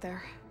back out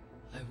there.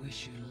 I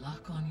wish you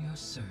luck on your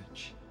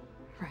search.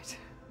 Right.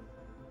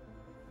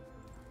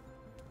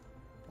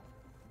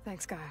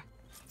 Thanks, Gaia.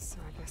 So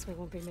I guess we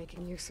won't be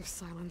making use of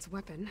Cylon's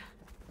weapon.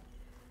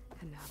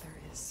 And now there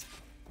is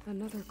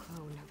another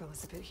clone of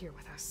Elizabeth here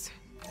with us.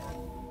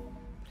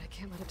 But I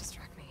can't let it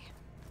distract me.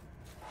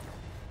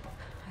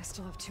 I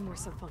still have 2 more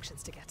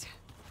sub-functions to get.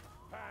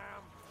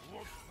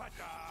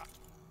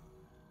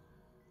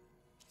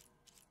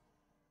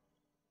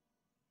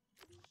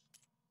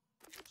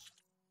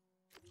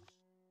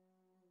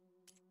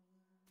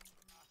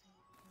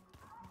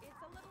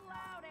 It's a little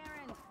loud,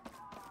 Aaron.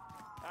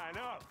 I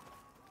know.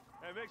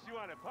 That makes you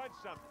want to punch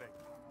something.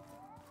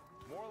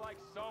 More like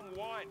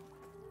someone.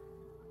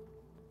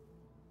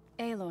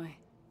 Aloy,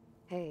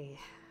 Hey,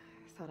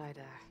 thought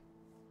I'd,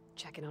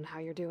 check in on how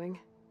you're doing.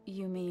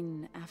 you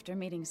mean after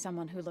meeting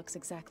someone who looks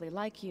exactly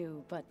like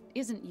you, but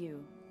isn't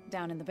you,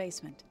 down in the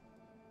basement?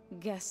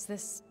 Guess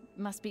this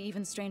must be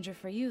even stranger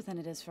for you than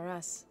it is for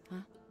us, huh?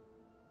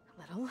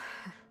 A little.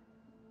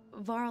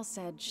 Varl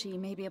said she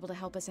may be able to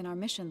help us in our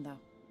mission, though.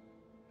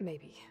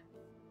 Maybe.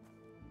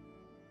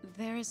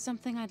 There is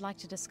something I'd like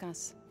to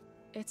discuss.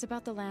 It's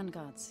about the land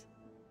gods.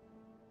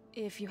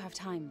 If you have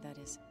time, that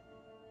is.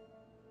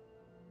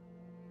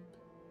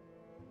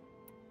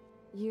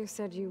 You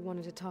said you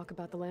wanted to talk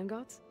about the land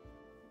gods?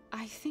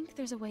 I think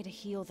there's a way to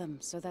heal them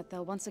so that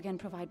they'll once again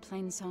provide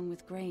Plainsong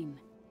with grain.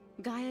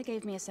 Gaia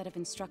gave me a set of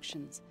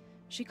instructions.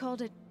 She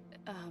called it,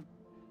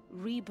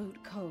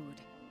 reboot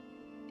code.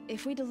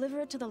 If we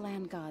deliver it to the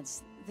land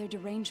gods, their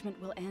derangement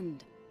will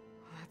end.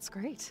 That's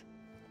great.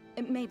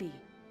 Maybe.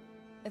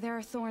 There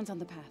are thorns on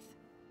the path.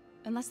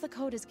 Unless the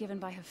code is given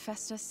by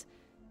Hephaestus,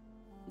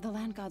 the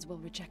land gods will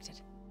reject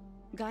it.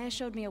 Gaia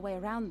showed me a way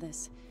around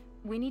this.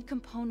 We need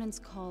components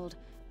called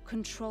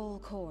control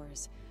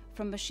cores,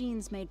 from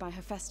machines made by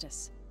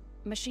Hephaestus.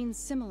 Machines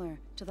similar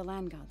to the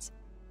land gods.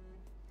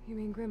 You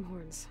mean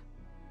Grimhorns?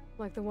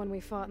 Like the one we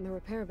fought in the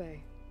repair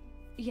bay?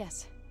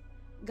 Yes.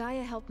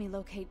 Gaia helped me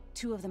locate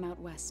 2 of them out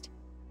west.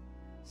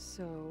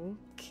 So,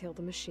 kill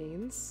the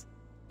machines,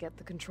 get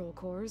the control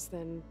cores,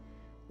 then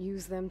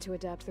use them to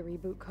adapt the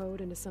reboot code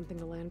into something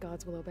the land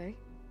gods will obey?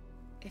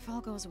 If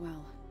all goes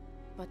well.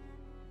 But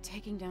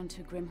taking down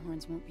 2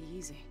 Grimhorns won't be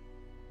easy.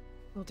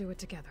 We'll do it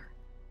together.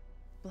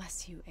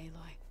 Bless you,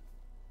 Aloy.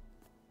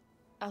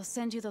 I'll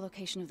send you the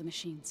location of the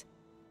machines.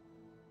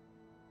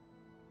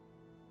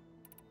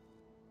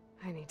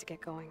 I need to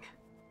get going.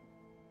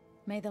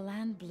 May the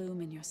land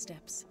bloom in your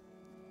steps.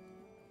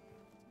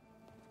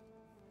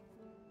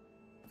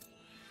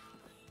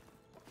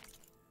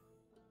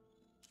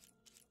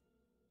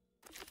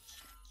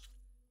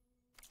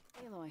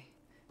 Aloy,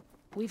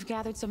 we've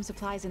gathered some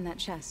supplies in that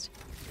chest.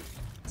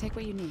 Take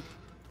what you need.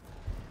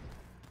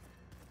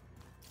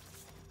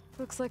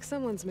 Looks like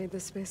someone's made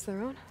this space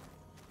their own.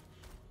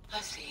 I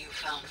see you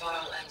found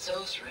Varl and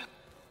Zoe's room.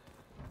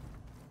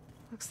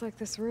 Looks like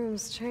this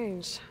room's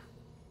changed.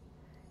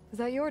 Is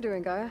that your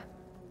doing, Gaia?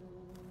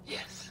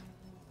 Yes.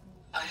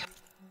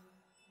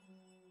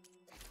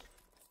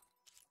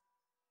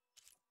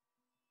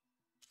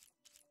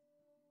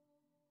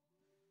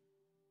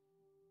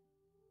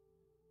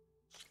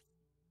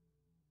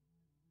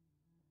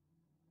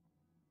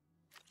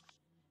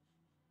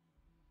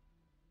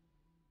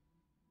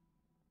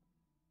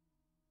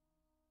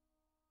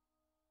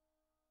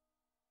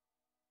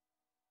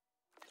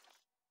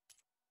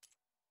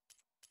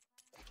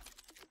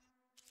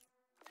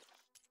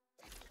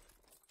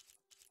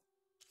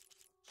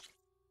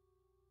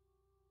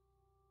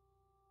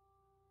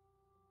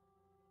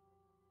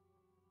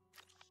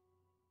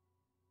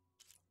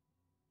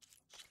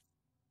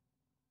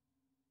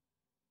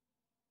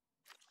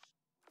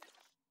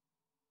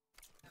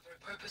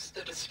 Repurpose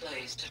the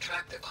displays to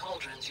track the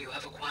cauldrons you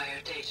have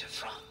acquired data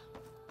from.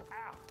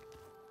 Ow!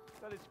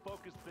 Is that his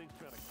focus thing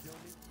trying to kill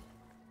me?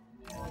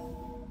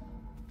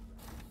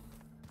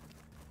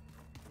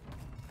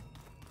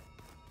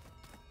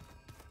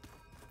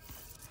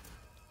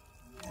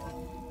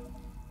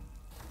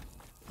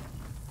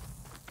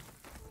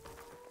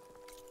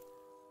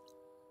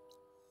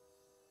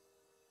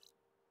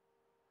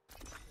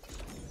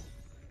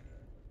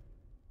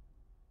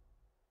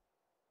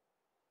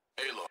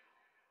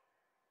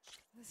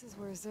 This is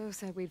where Zoe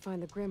said we'd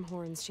find the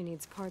Grimhorns she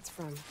needs parts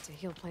from to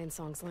heal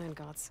Plainsong's land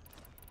gods.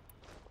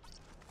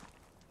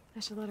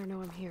 I should let her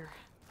know I'm here.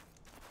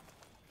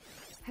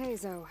 Hey,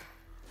 Zoe.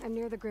 I'm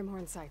near the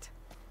Grimhorn site.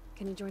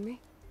 Can you join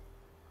me?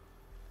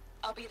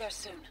 I'll be there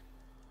soon.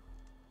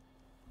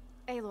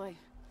 Aloy,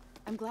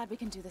 I'm glad we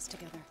can do this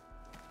together.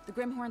 The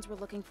Grimhorns we're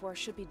looking for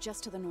should be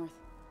just to the north.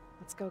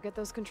 Let's go get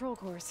those control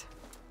cores.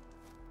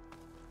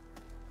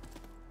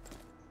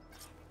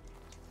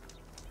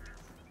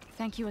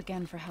 Thank you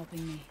again for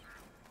helping me.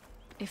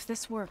 If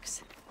this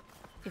works,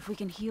 if we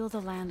can heal the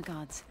land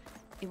gods,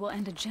 it will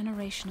end a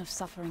generation of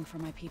suffering for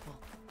my people.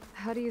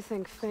 How do you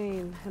think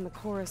Fane and the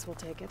Chorus will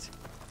take it?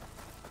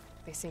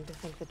 They seem to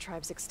think the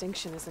tribe's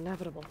extinction is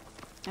inevitable.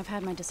 I've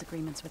had my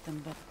disagreements with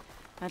them, but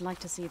I'd like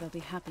to see they'll be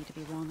happy to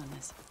be wrong on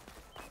this.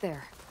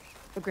 There.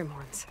 The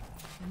Grimhorns.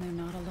 And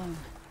they're not alone.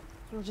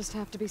 We'll just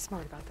have to be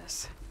smart about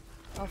this.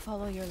 I'll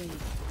follow your lead.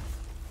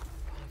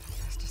 One of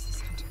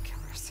Hephaestus' hunter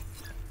killers.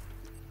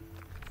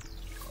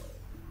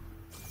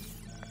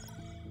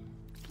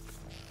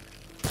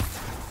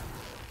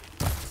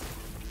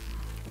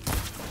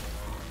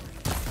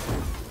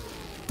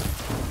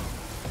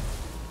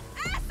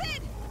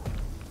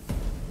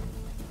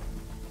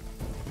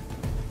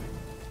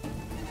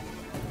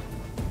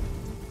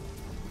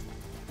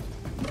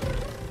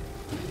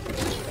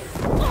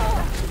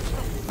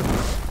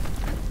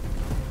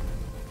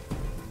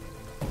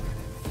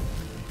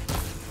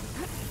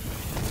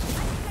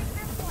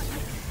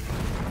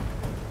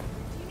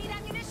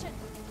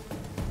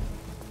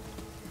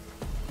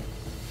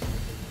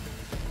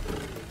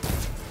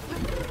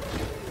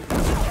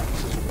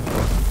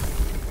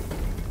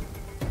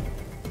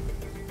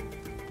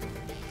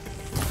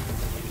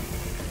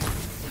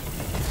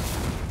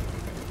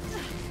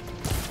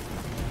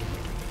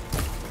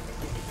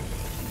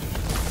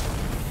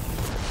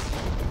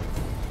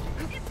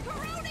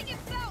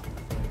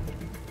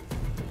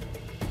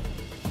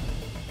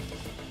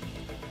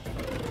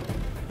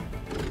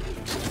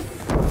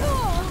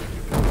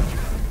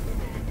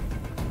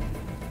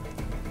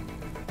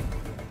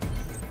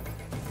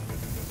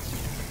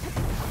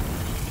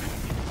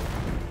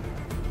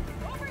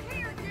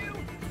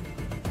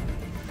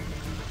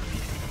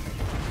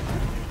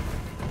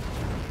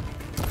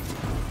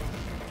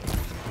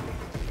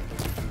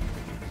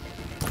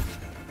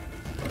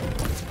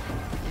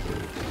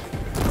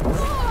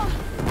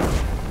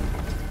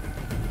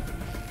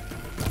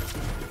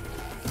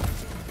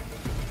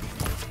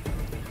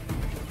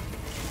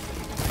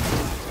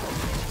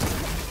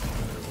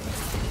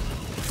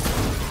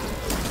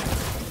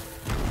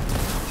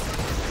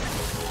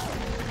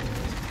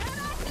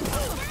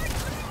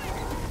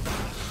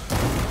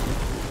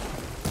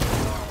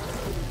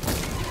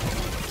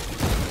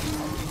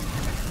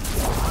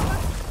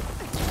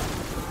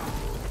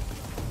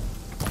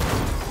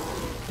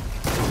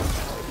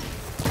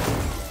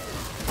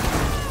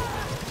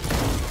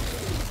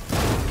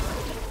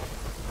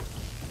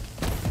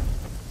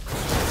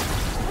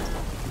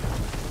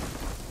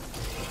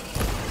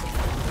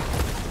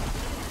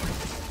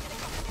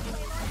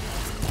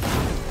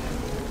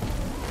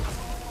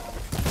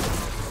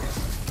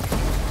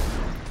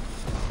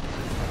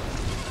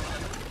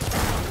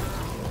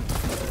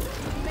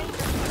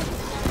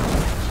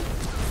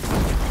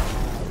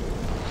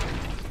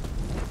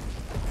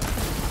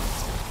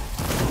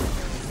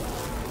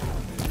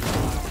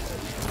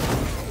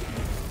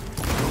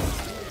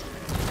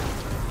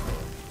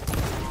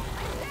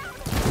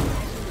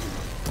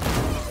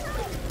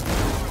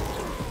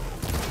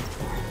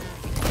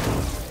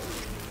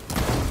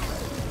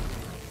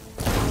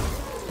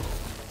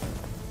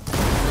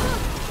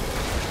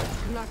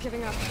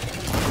 giving up.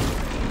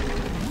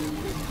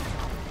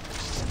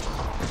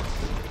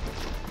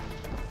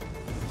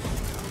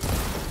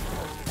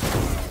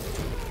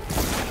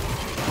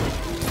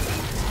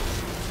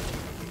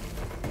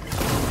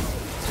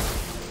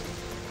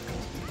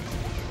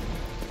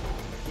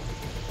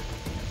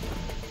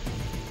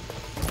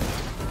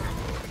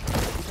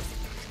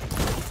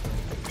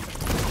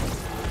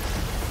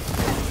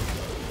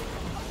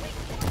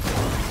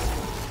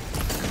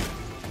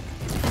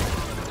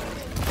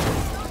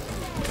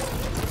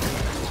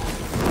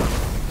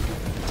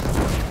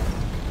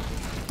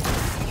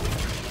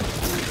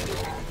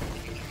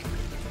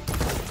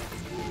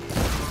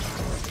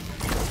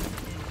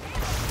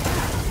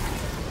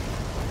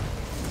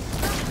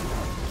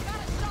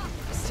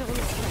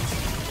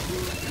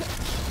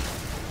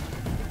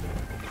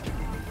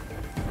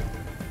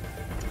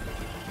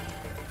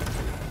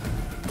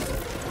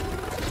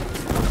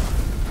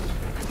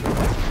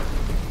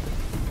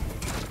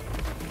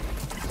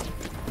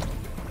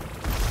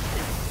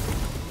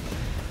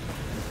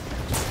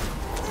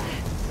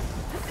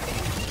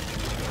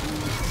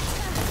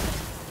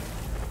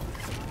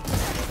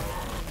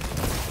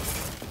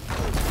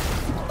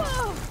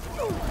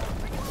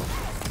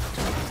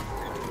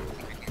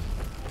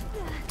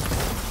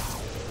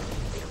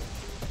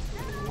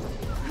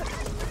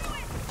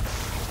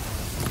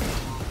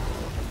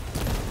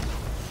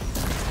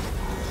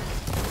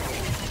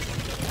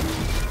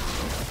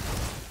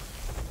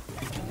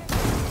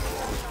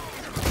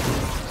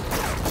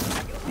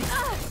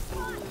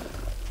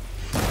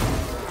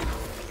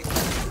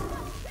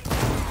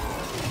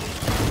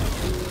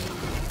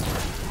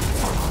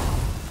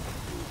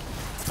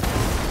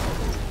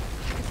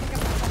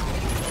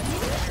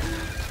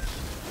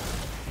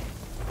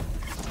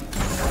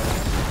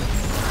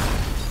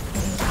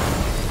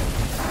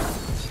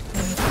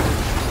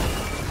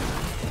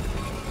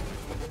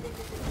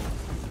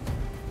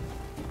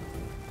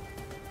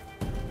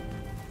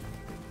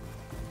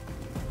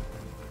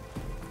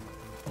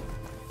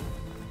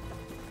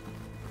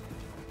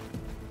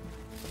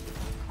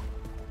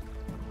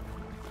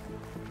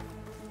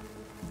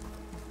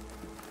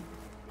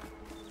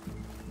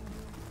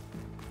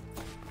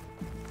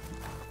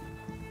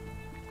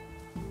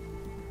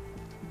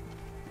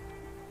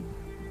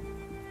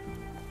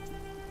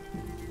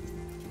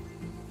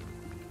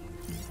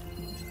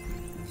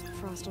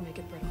 Frost will make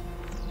it brittle.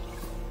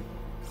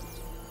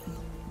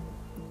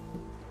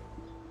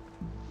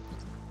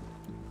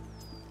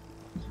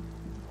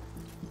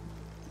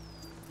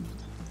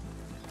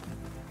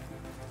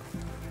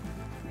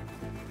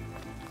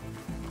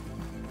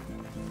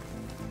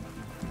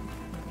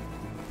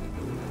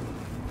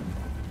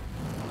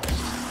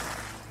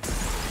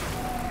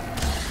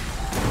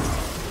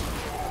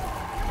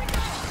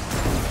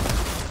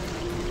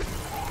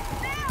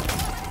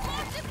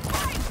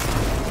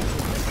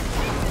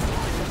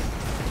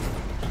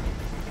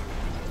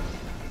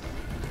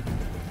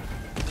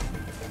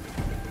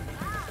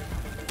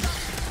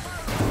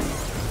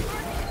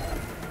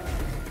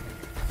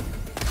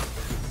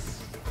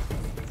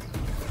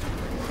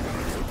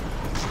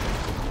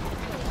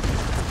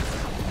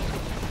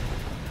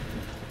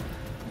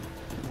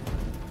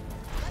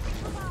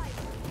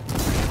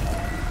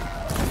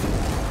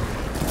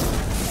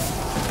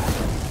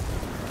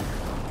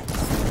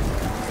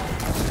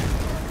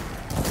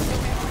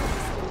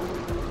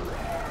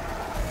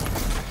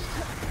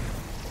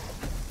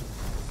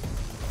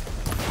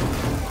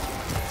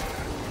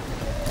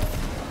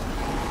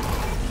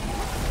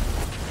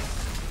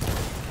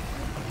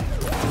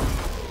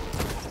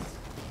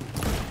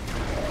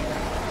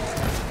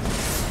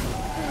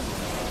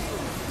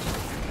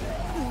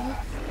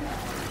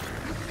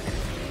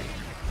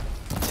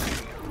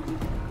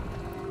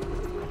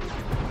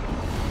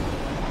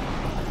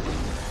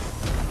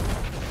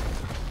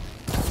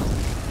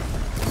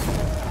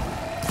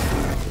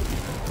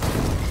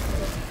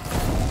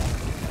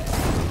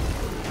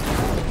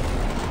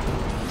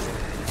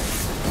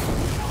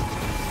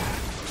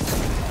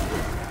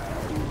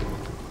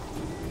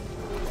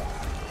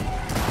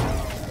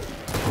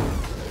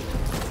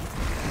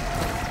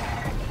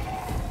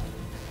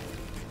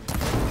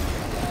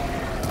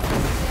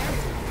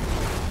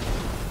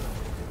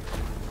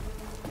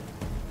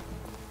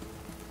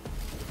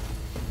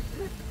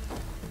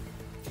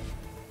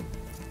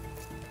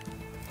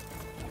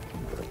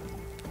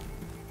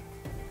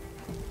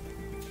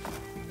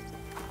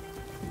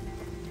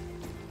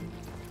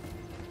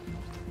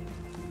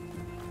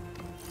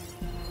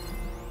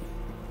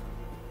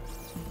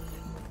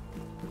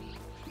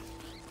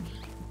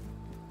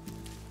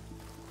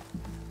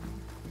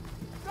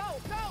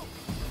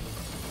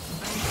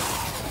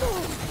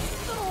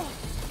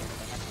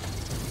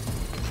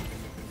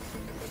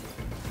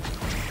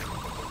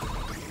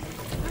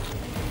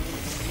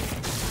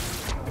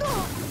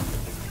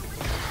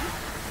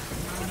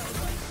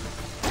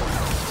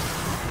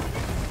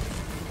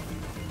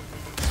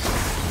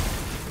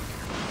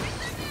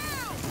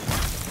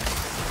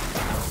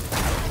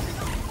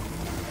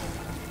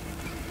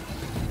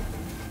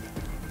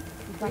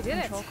 We did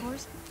it. Control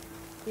cores?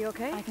 You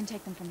okay? I can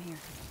take them from here.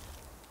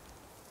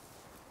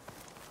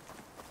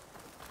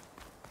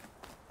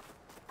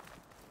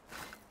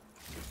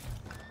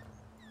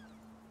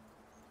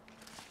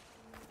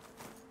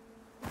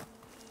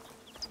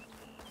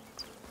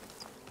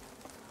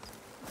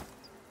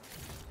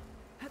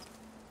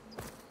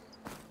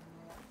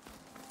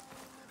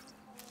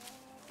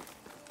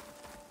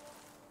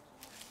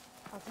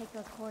 I'll take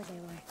those cores,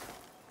 Aloy.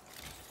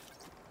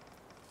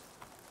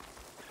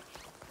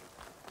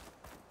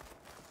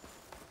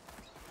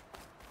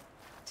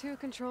 Two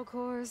control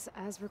cores,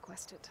 as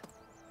requested.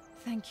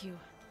 Thank you.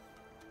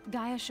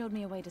 Gaia showed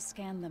me a way to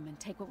scan them and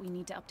take what we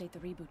need to update the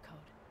reboot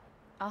code.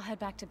 I'll head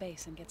back to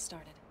base and get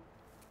started.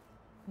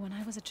 When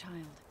I was a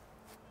child,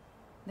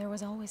 there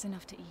was always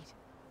enough to eat.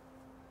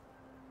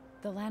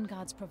 The land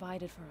gods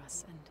provided for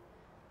us, and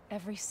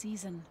every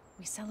season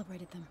we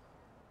celebrated them.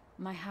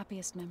 My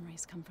happiest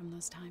memories come from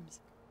those times.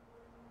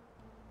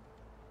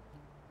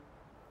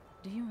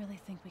 Do you really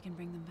think we can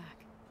bring them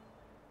back?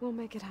 We'll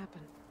make it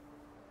happen.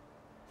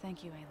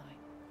 Thank you, Aloy.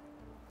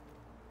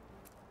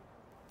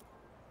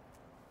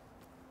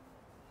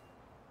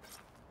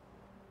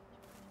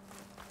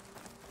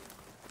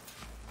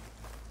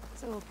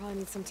 So we'll probably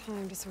need some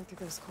time to sort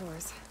through those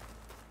cores.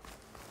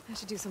 I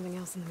should do something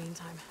else in the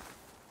meantime.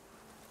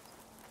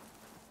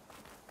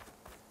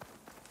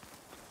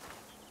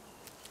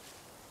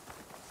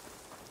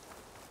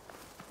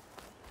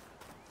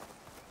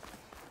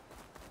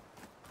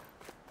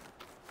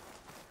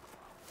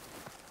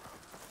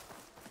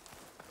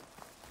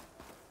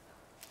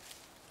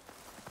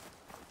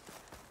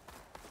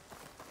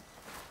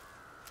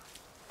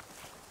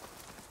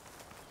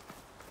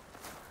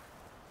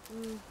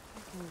 I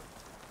can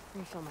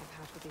refill my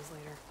pouch with these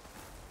later.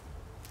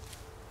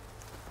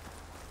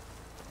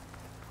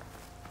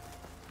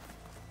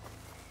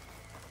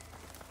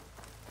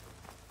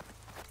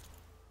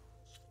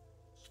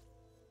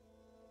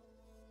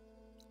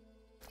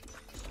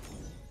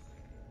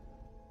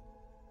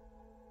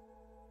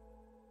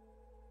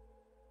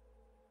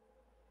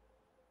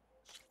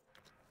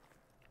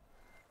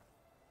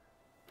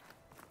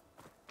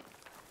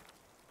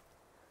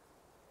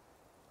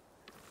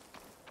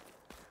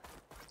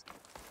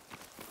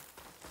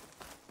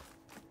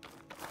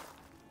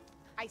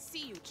 I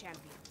see you,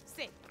 champion.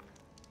 Sit.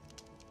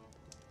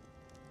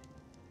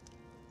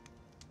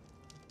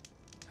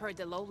 Heard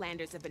the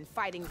lowlanders have been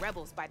fighting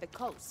rebels by the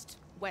coast,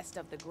 west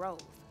of the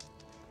grove.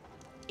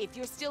 If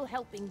you're still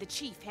helping the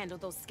chief handle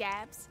those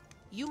scabs,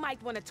 you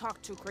might want to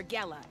talk to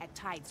Kragella at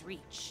Tide's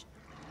Reach.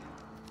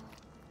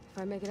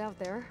 If I make it out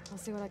there, I'll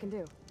see what I can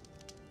do.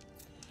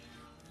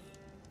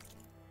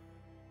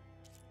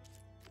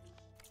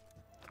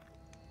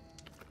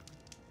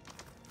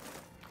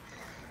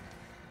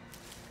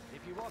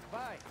 If you walk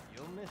by,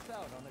 you'll miss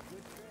out on a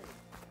good trade.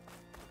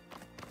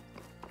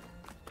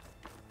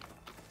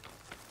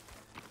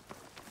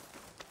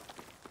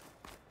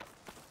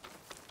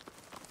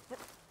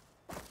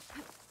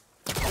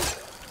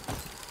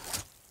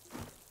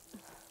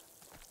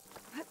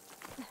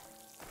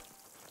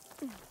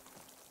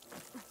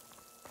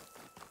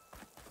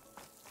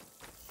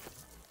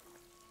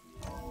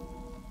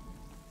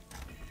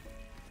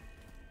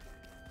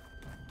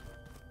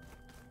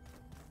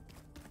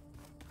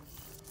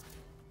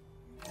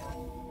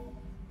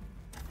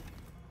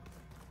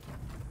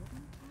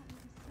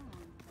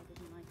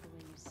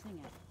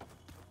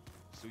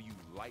 So you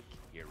like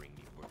hearing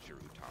me butcher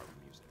Utaru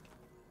music?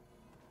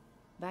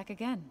 Back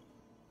again.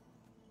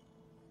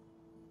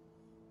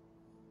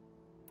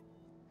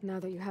 Now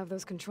that you have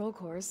those control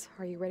cores,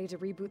 are you ready to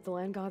reboot the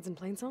land gods in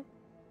Plainsong?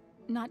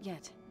 Not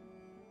yet.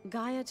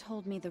 Gaia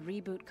told me the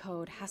reboot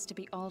code has to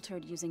be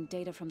altered using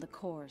data from the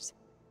cores.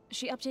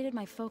 She updated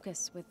my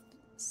focus with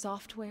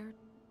software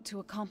to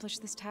accomplish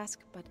this task,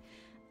 but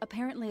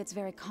apparently it's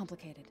very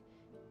complicated.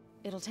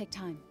 It'll take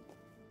time.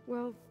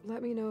 Well,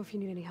 let me know if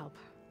you need any help.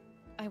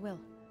 I will.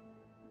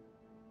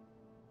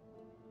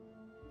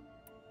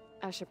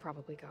 I should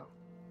probably go.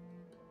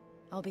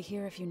 I'll be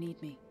here if you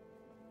need me.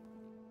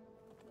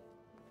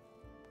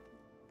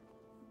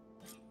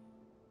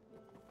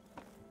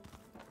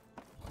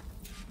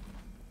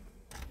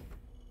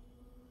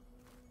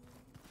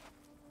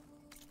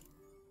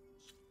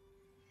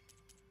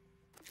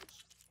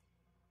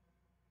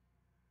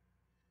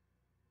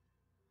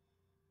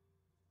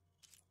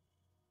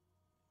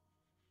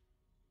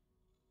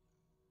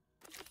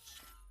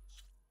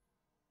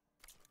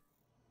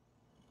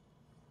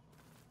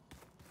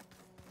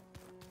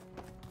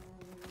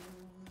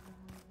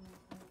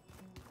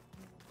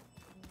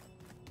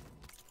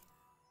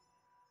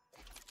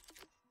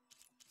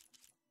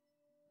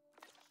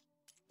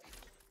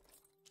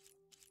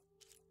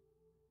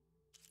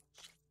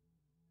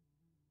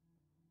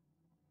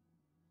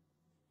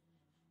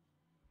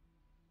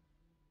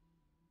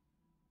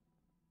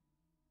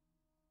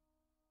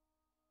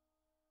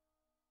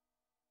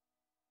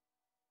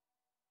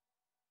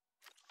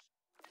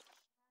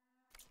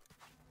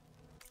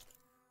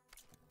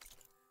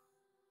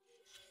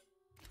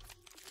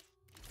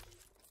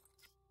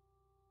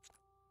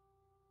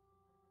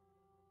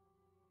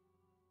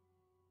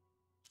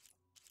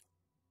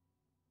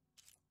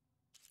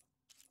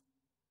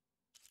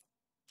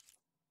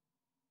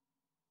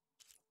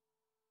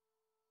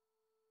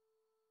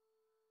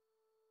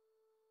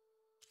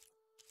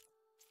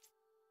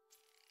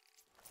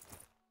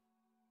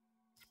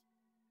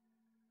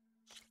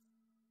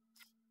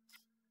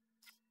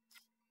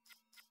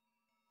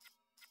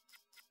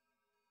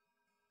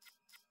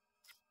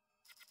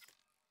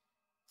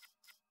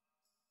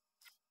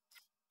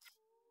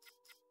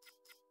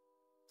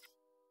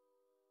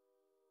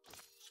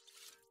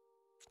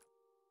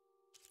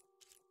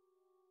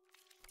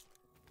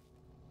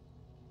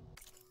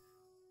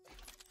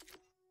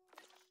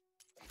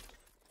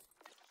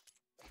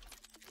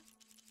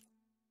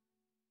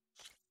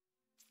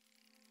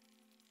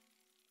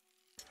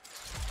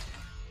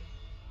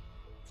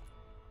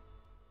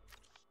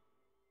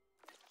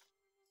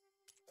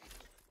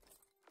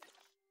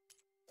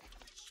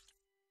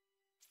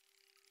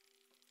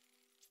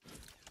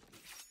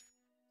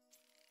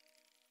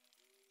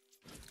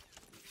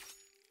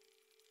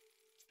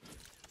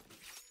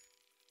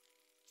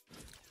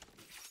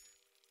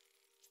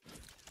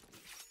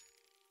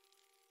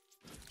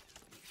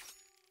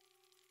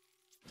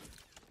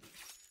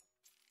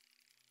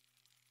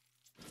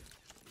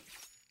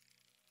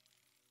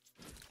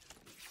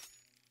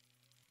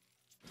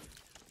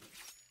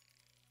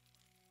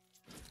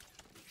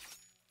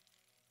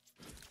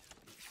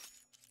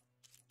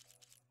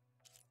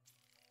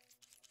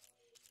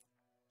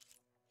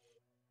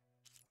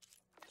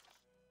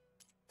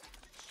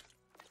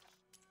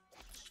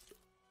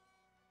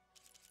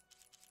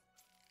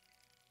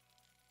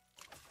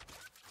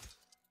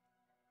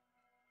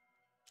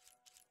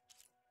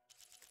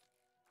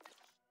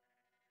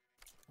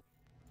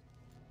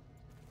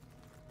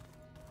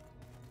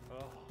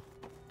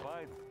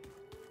 sign.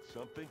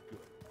 Something good.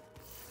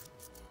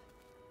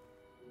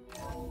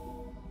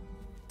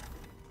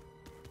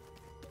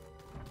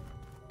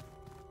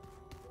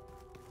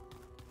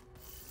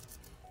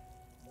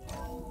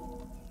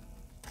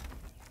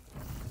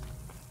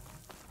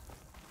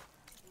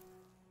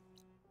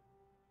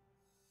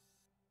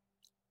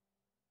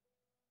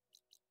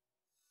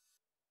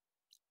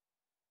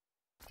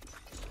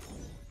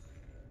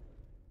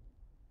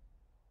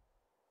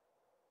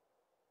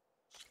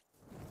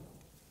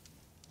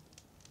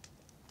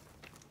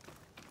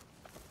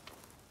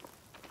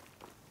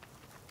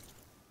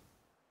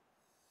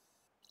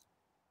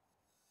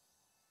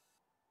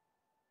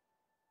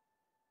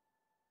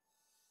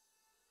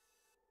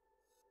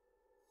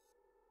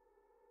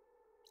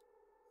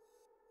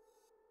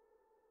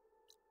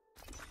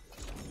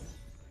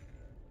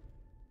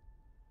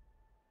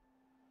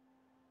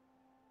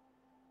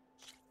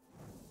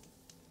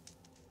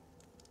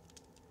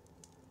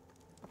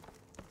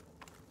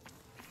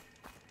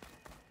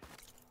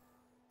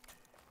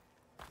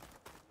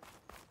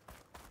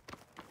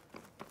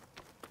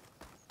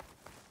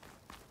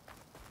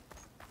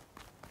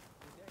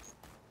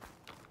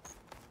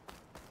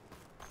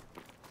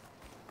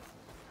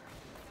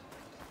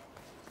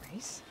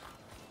 Race?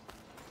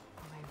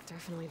 Well, they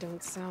definitely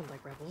don't sound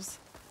like rebels.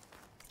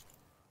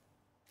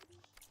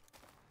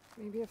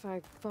 Maybe if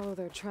I follow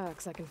their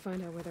tracks, I can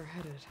find out where they're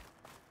headed.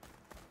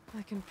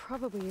 I can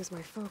probably use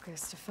my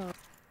focus to follow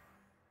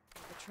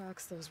the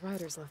tracks those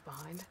riders left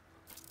behind.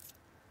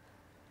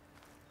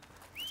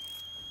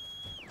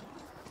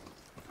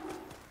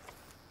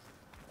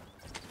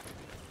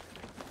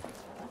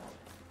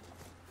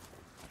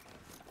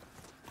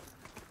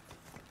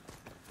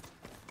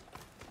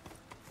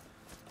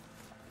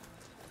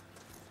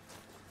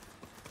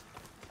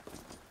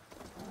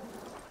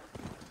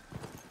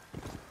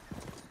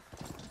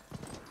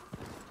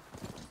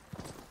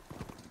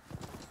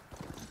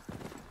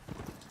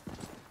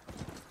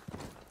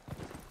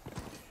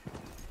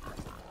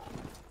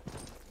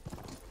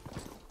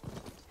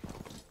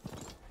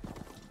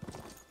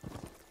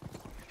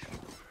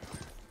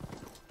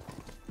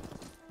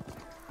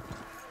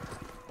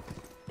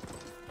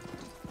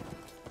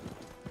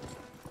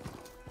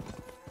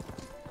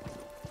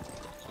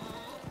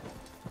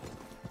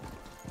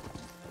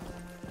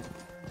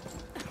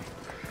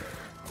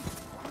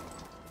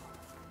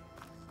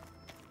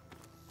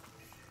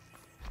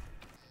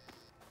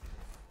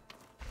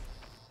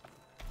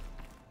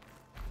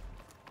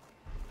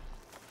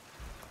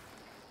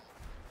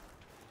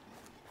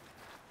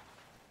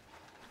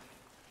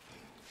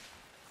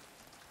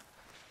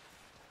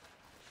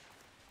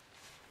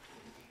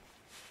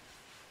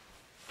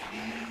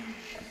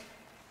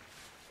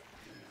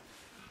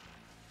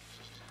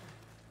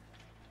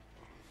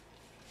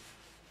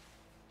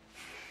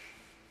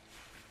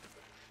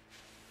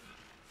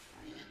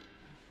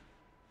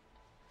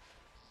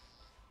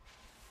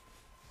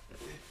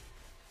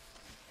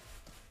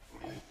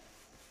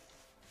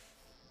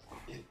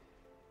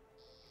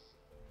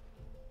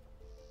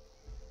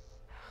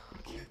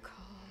 Keep calm.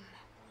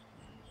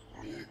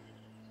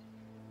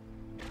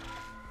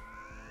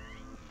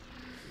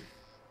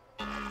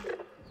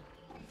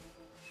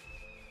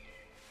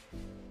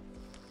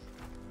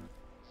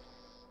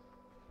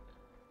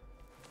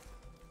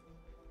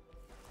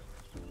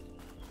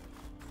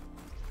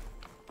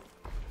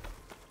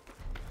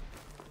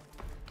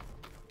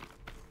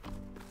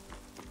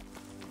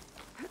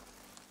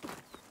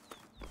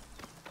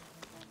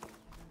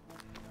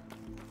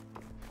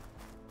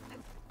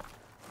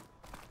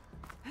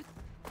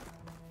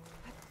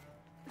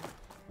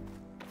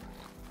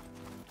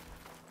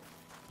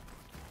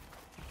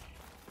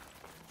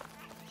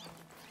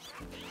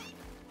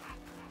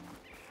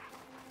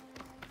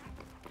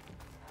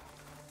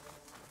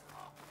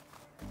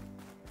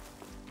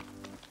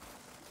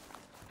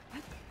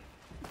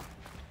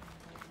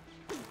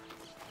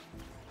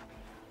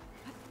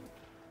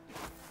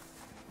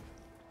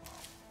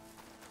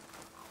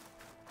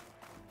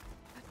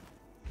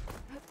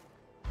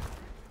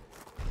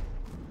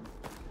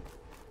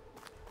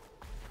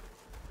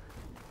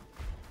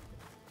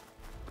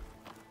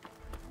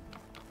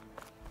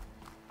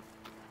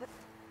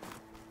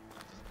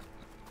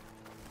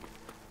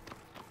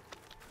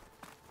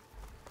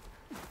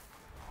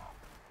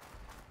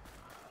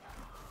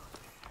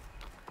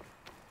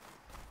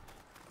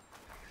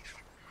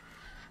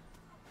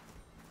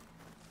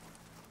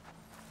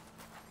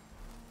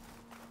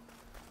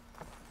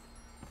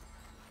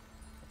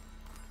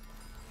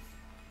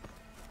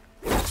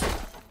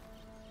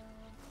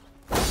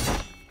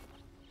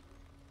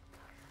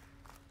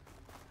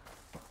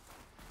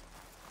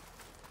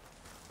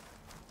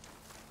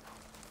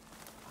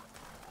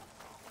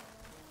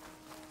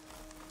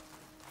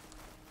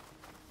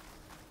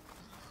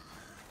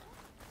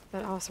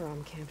 That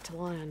Oseram camp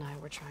Talana and I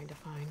were trying to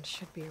find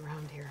should be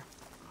around here.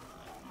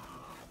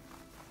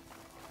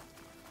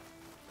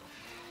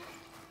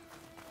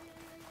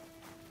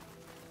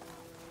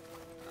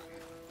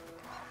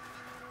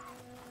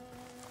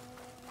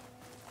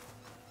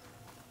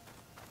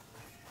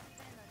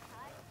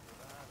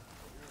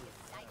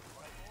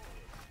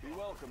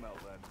 Welcome,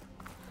 Outlander.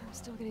 I'm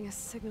still getting a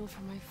signal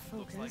from my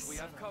focus. Looks like we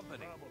have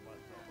company.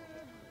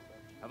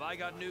 Have I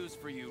got news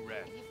for you,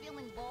 Red? If you're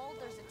feeling bold,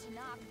 there's a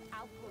Tanakh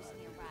outpost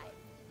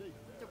nearby.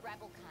 The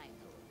rebel kind.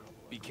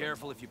 Be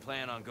careful if you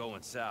plan on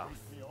going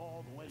south.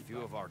 A few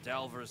of our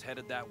delvers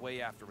headed that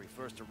way after we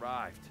first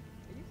arrived.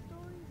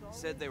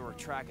 Said they were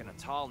tracking a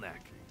tall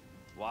neck.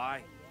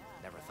 Why?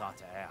 Never thought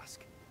to ask.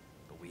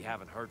 But we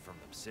haven't heard from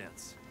them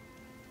since.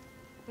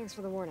 Thanks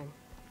for the warning.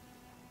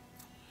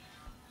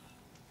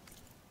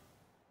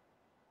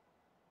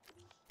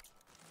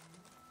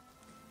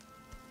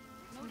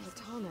 There's a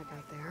tall neck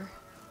out there.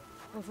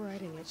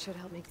 Overriding it should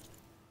help me.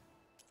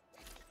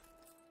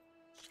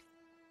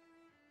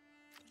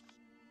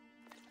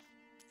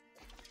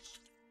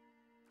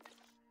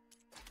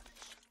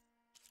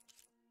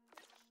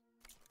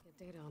 Get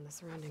data on the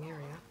surrounding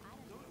area.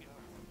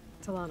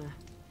 Talana,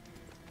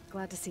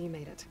 glad to see you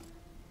made it.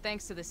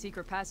 Thanks to the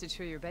secret passage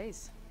through your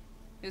base.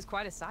 It was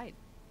quite a sight.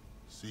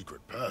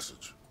 Secret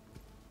passage?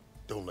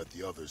 Don't let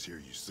the others hear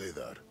you say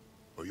that,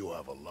 or you'll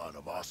have a lot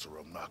of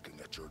Oseram knocking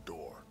at your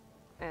door.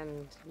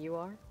 And you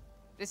are?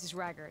 This is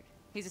Raggard.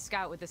 He's a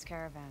scout with this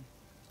caravan.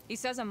 He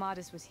says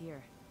Amadis was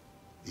here.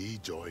 He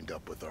joined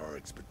up with our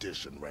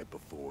expedition right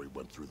before we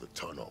went through the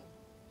tunnel.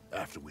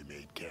 After we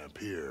made camp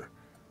here,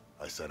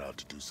 I set out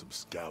to do some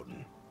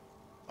scouting.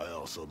 I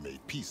also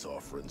made peace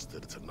offerings to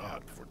the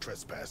Tanakh for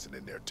trespassing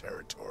in their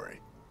territory.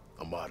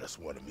 Amadis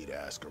wanted me to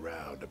ask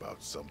around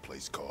about some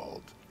place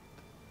called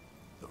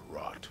the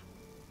Rot.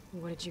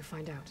 What did you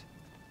find out?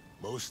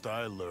 Most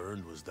I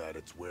learned was that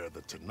it's where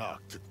the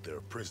Tanakh took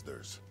their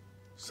prisoners.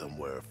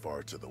 Somewhere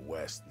far to the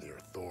west near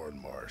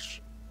Thornmarsh,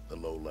 the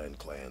Lowland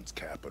clan's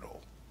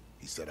capital.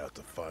 He set out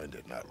to find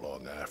it not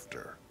long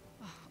after.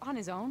 On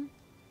his own?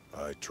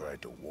 I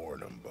tried to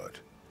warn him, but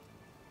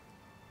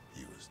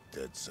he was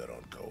dead set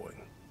on going.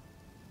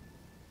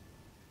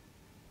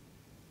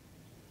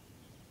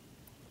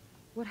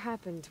 What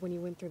happened when you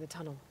went through the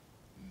tunnel?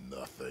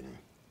 Nothing.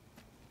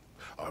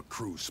 Our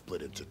crew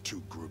split into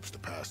two groups to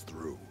pass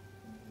through.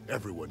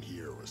 Everyone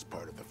here was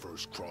part of the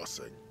first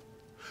crossing.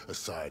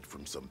 Aside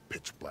from some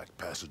pitch-black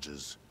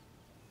passages,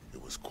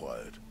 it was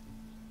quiet.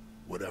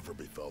 Whatever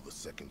befell the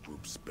second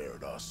group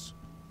spared us.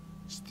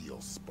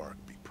 Steel Spark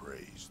be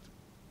praised.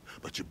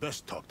 But you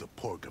best talk to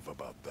Porkov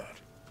about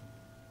that.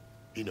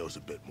 He knows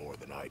a bit more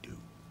than I do.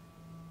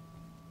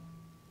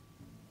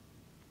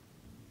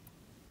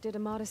 Did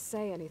Amadis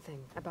say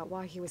anything about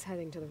why he was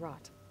heading to the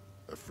Rot?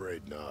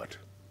 Afraid not.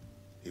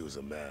 He was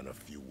a man of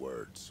few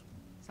words.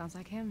 Sounds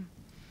like him.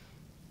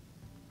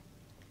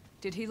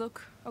 Did he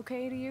look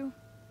okay to you?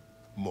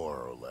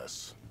 More or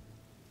less.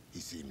 He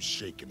seemed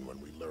shaken when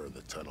we learned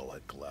the tunnel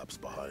had collapsed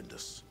behind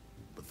us.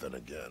 But then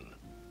again,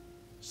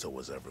 so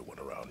was everyone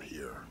around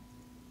here.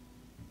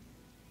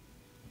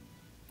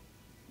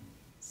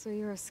 So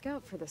you're a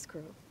scout for this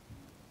crew.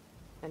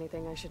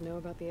 Anything I should know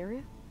about the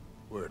area?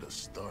 Where to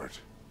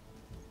start?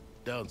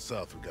 Down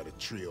south, we got a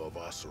trio of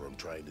Oseram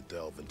trying to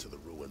delve into the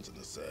ruins in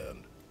the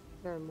sand.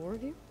 There are more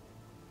of you?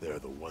 They're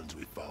the ones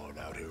we followed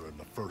out here in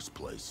the first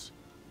place.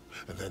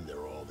 And then there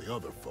are all the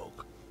other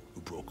folk,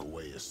 who broke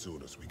away as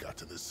soon as we got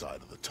to this side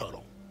of the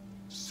tunnel.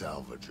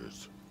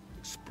 Salvagers,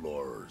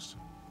 explorers,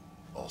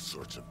 all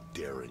sorts of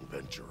daring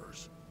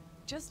venturers.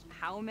 Just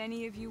how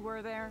many of you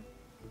were there?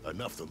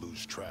 Enough to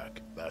lose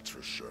track, that's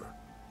for sure.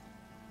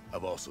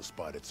 I've also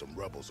spotted some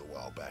rebels a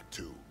while back,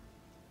 too.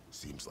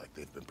 Seems like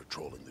they've been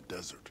patrolling the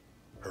desert.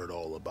 Heard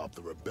all about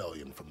the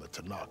rebellion from the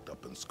Tanakh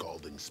up in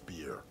Scalding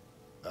Spear.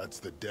 That's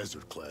the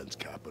Desert Clan's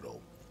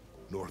capital,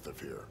 north of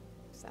here.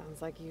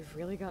 Sounds like you've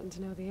really gotten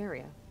to know the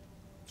area.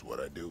 It's what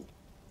I do.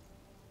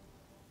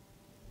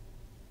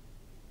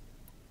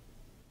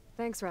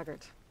 Thanks,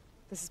 Raggard.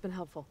 This has been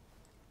helpful.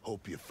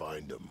 Hope you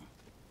find him.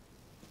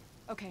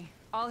 Okay,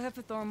 I'll head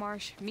for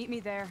Thornmarsh. Meet me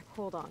there.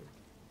 Hold on.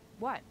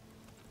 What?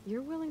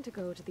 You're willing to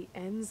go to the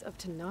ends of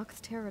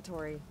Tanakh's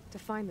territory to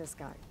find this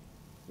guy.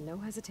 No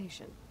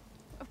hesitation.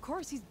 Of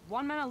course, he's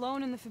one man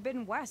alone in the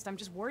Forbidden West. I'm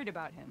just worried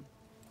about him.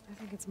 I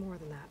think it's more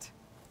than that.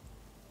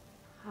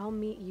 I'll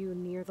meet you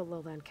near the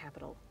lowland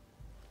capital.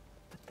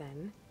 But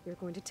then, you're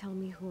going to tell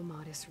me who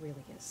Amadis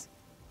really is.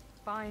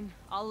 Fine.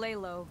 I'll lay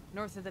low,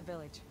 north of the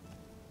village.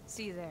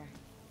 See you there.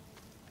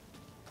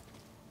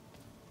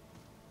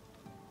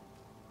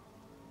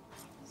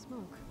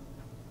 Smoke.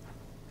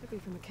 Could be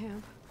from the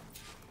camp.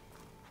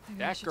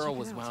 Maybe I That should girl check it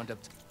was out. wound up.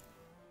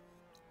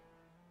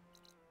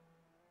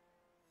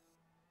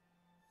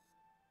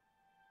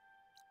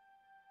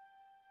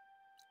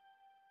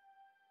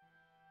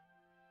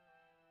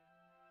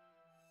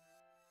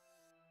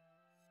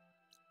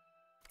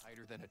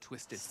 Tighter than a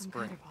twisted Some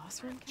spring. kind of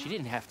Oseram She camp?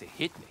 didn't have to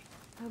hit me.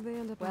 How'd they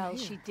end up Well, out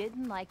here? she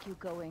didn't like you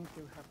going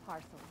through her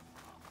parcels.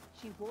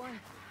 She warned you.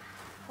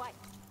 Twice.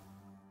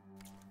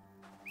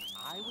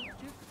 I was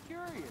just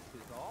curious,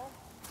 is all.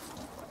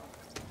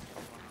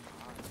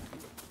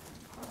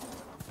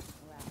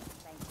 Well,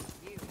 thanks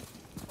to you. You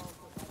both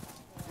look like a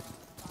pair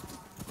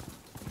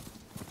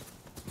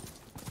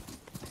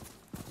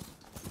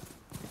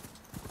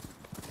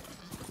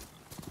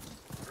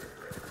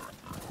on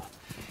fire.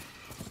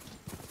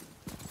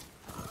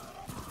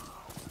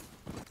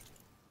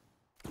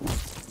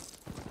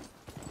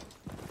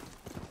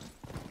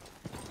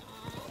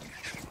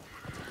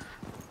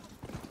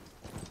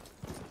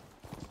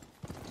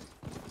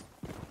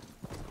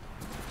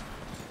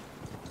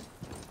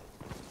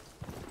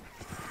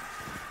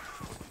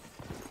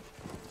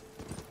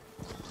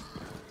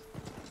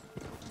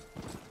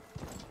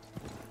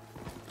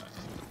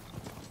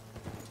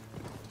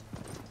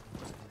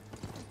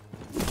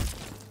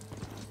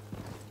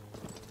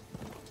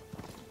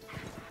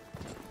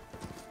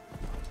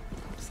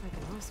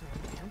 house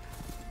around camp.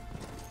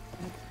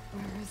 But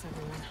where is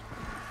everyone?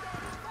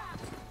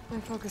 My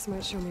focus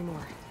might show me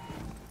more.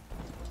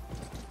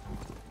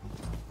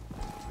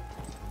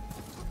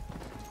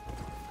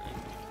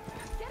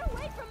 Get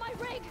away from my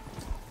rig!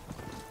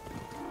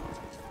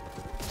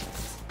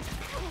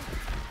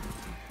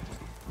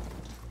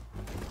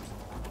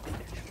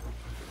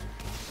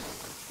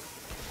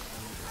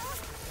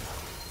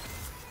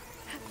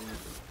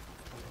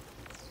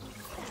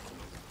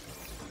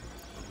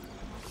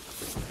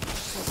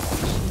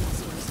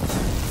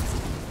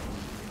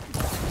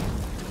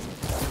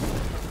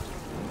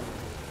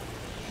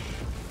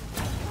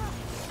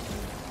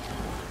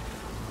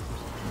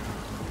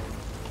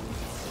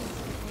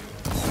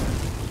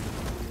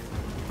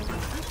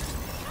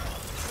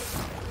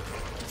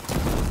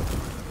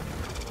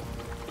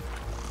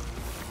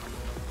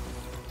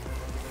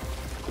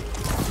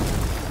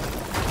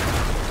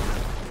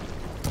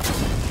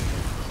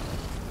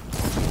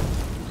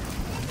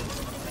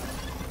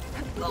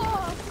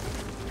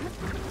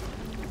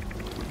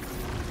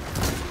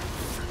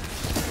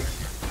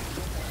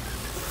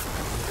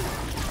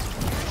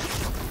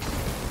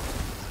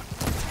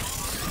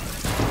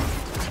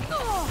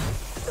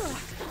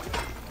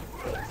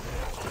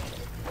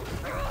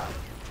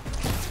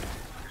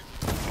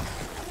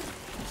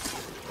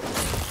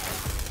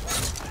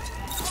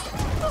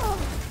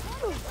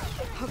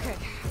 Okay,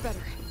 better.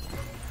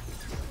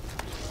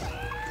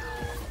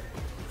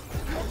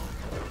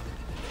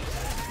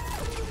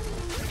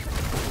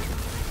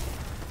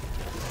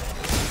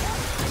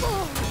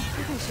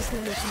 I think she's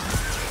gonna make some.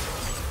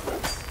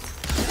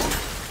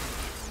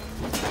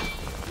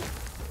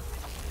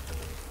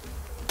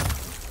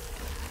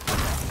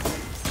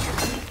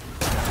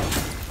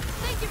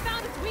 Think you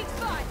found its weak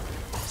spot!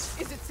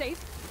 Is it safe?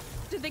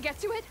 Did they get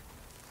to it?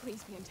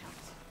 Please be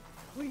intact.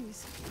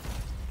 Please.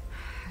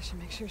 I should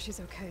make sure she's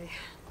okay.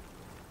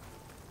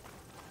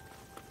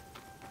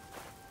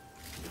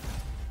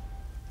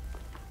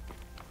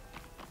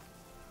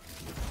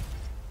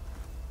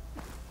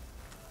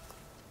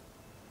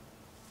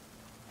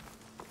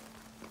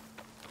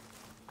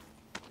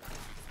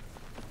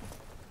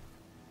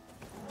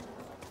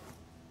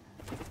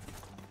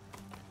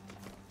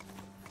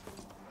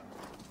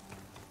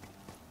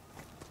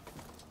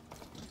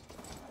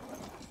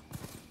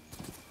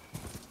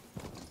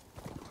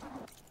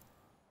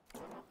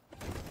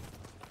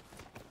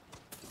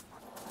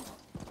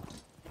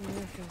 The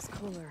air feels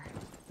cooler.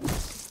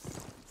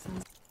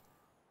 Sun's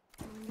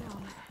going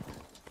down.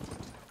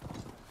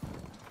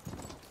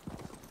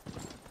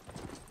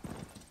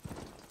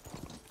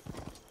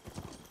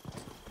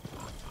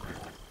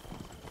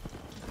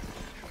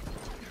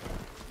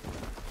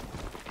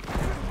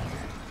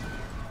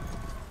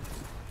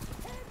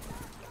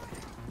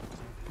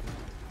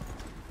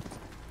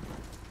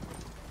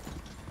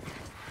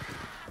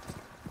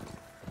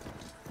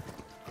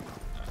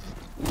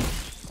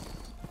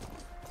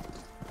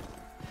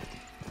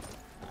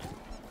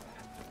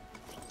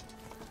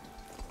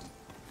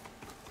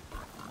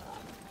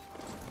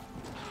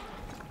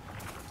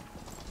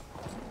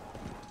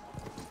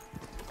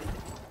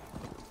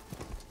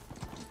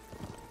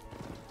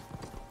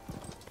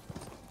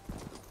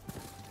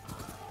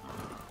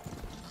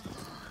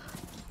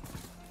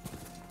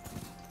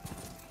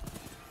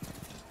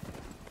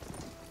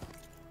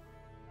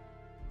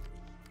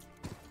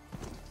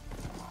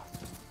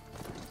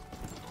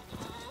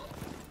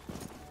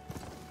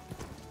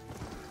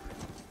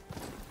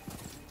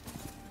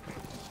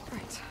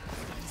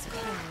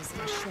 Claws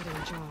and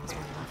shredding jaws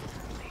were left.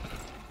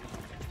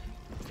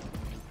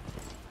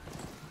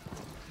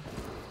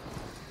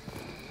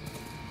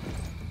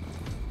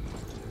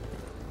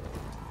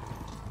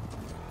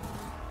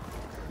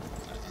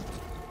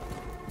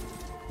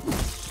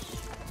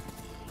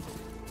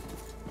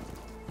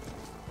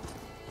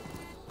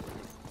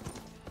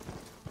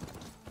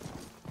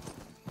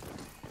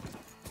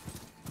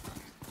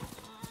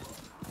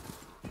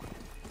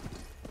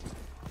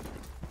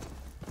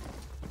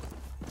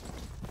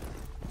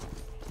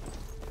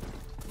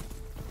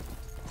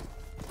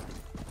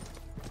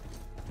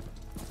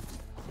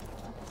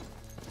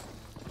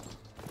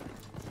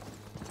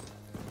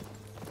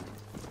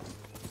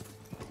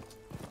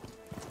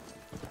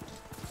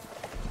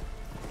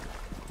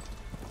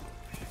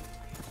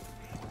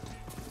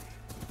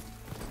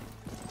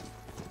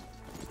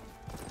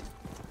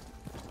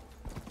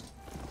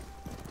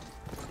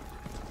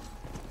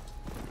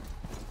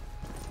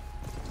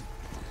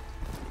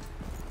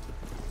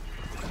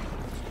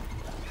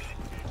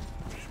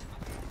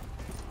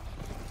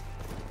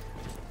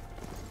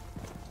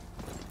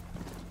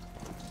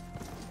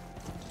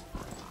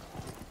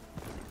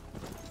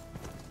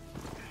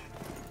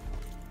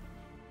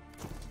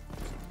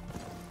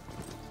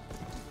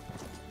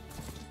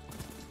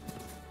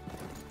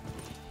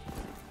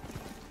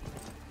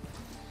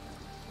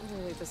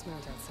 We'll leave this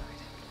mount outside.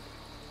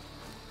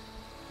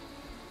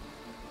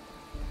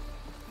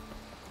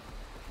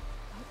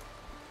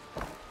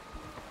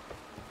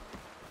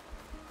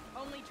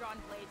 Only drawn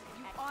blades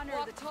can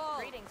honor the tall.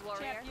 Greetings,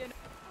 warrior. Champion.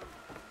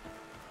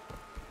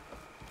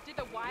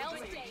 the wild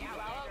day,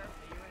 Outlander.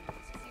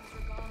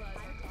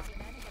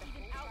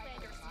 Even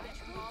Outlanders see the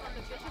truth of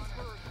the visions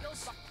were revealed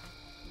by...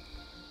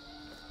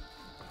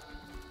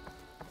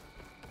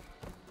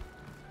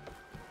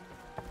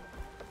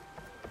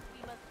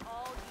 We must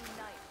all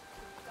unite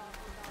to stop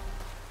the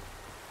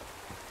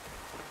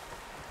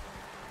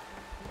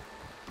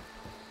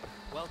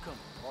Welcome,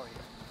 warrior.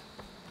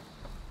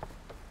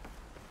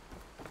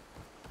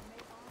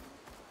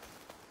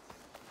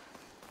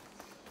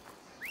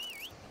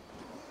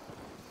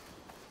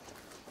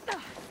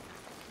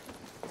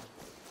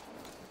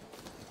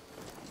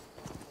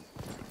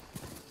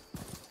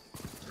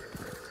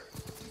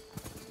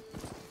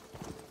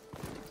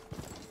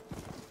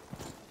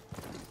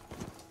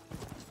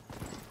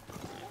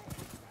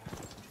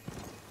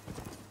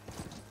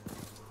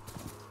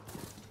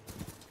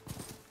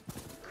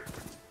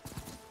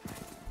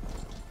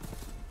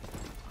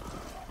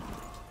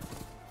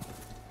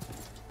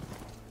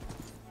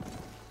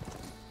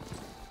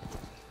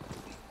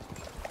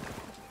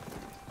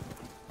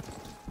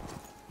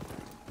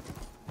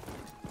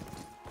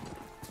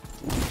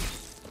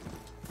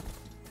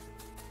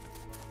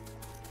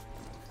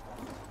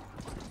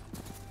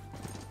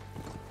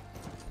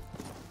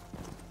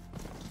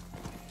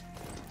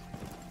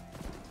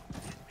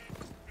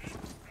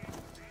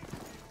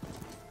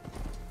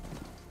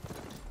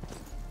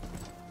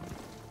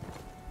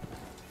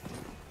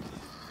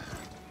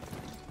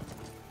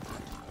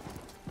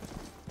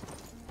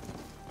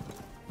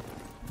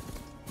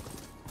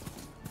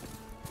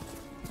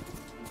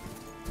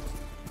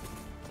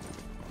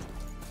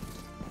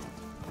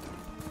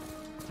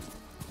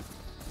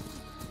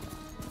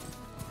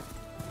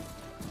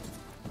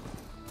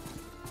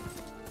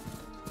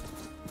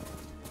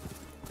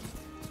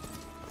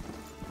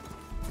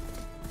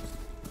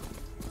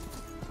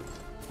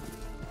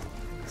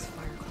 These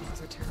fire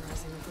claws are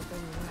terrorizing the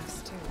Forbidden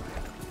West, too.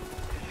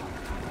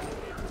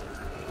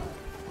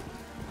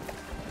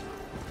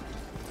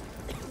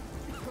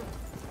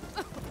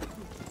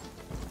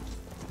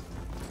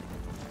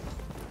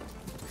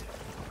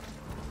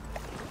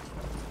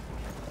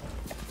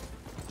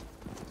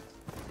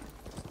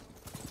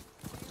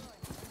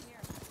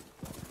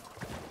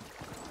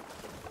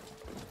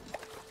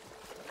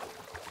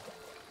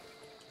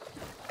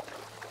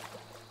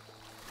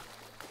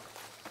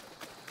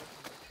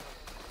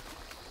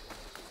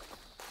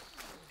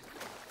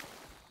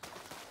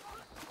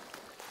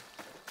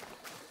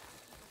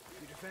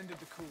 You defended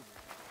the Cougar.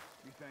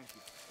 We thank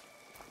you.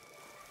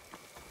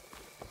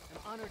 An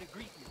honor to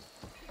greet you.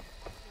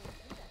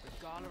 The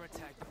Gaular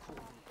attacked the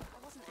Cougar. I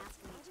wasn't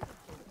asking you to.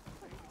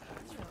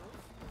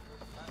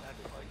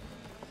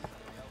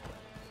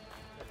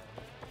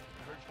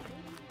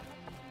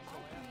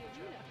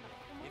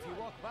 If you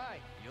walk by,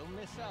 you'll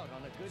miss out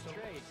on a good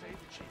trade.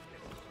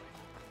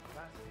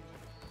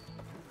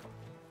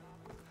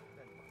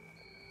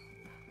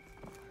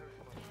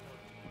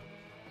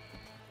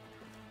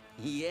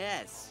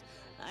 Yes,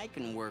 I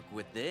can work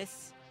with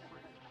this.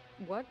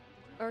 What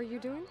are you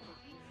doing?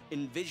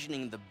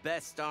 Envisioning the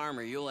best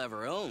armor you'll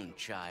ever own,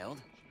 child.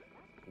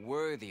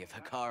 Worthy of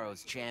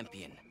Hikaro's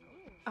champion.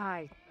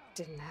 I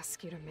didn't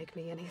ask you to make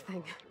me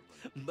anything.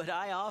 But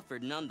I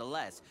offered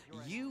nonetheless.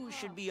 You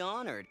should be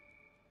honored.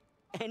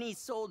 Any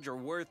soldier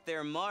worth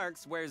their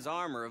marks wears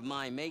armor of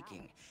my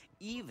making,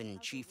 even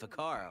Chief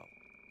Hikaro.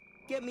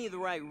 Get me the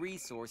right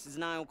resources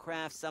and I'll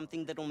craft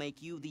something that'll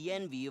make you the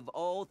envy of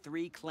all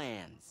three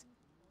clans.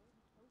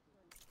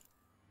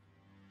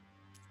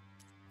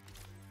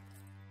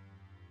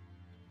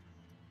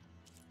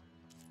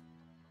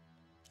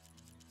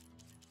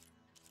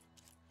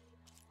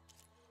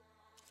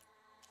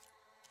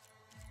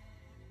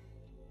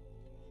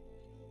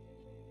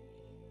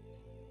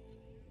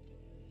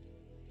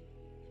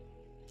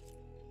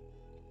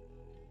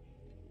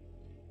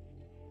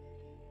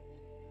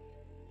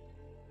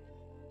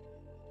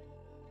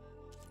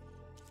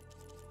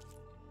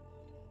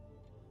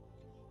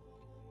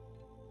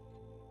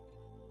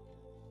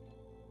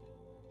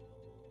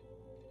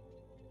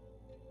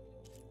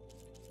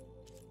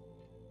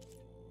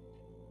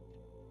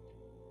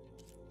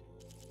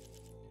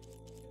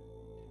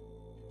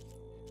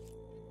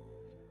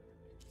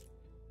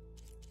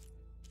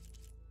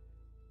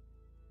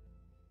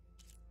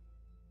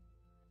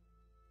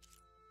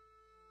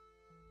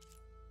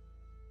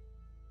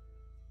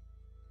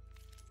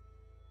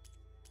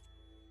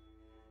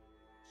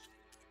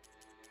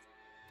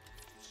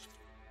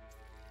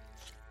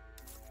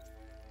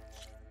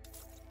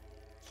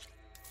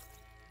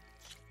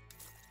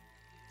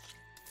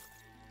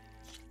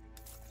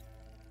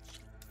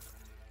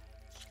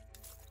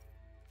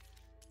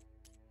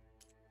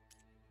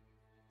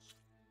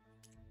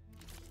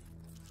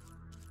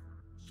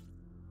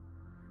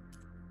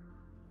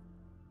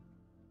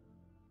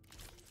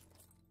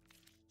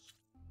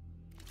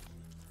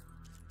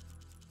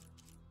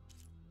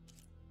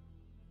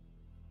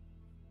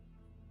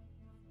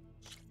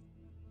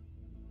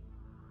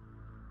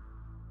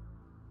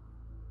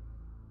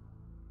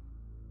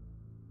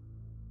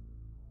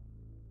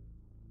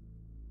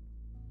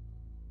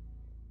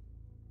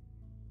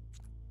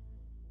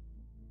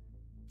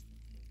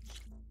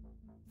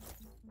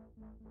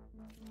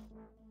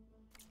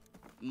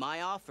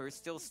 My offer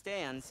still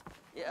stands.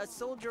 A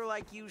soldier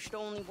like you should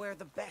only wear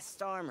the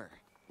best armor.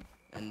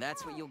 And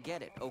that's what you'll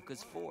get at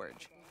Oka's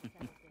Forge.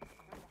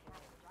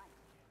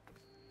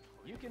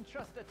 You can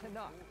trust the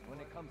Tanakh when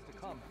it comes to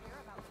combat.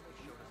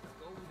 They showed us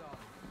the gold armor.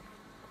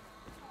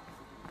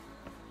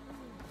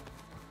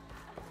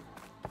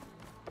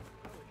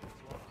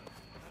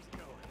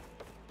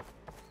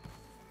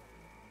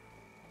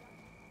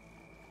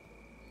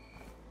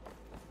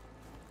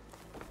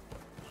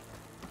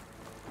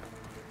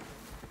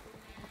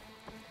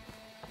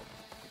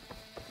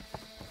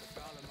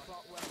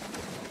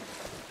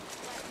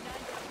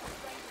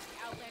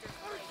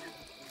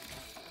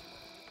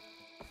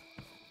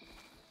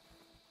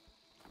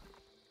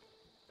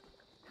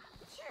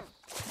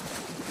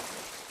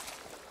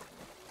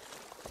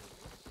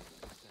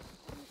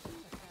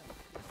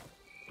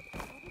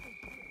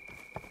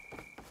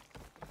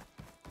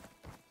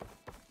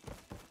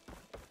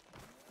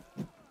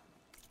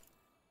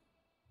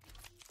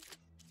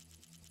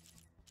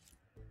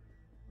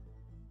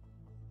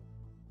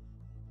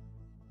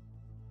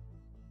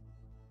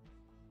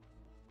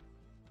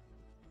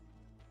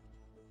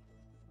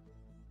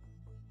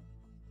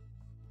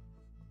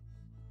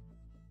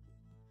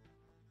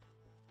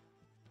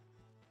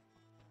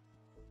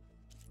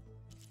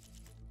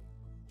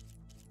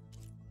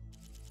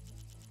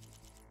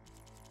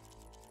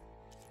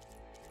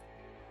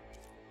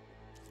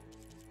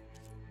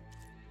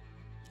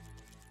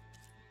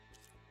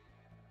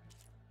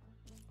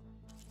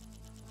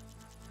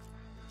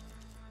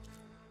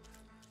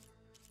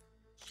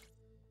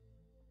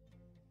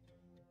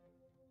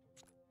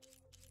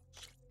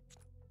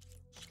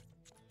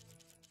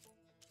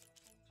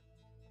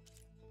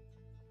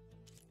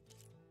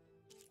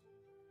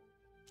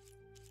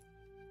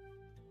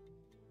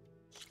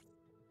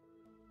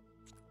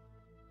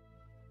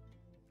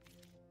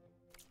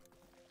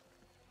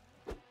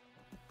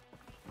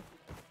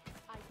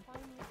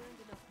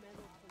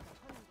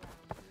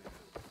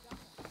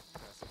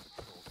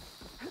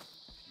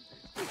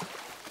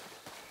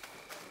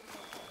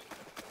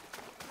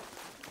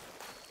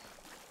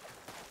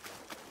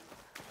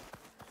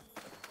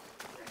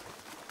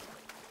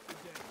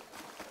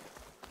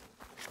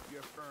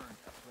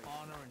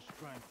 Honor and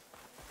strength.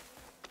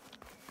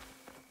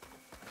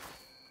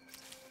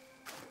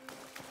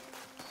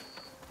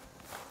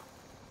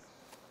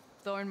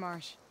 Thorn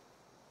Marsh.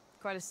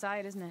 Quite a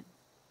sight, isn't it?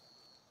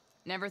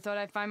 Never thought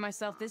I'd find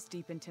myself this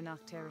deep in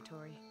Tanakh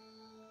territory.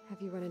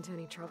 Have you run into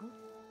any trouble?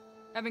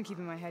 I've been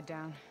keeping my head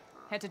down.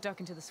 Had to duck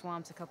into the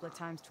swamps a couple of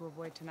times to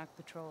avoid Tanakh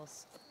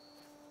patrols.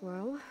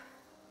 Well,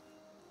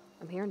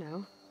 I'm here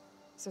now,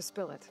 so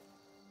spill it.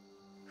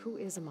 Who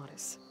is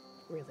Amadis,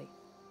 really?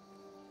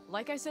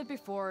 Like I said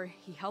before,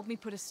 he helped me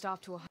put a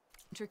stop to a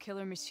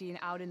hunter-killer machine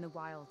out in the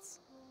wilds.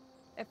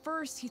 At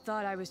first, he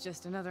thought I was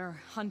just another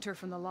hunter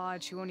from the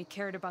lodge who only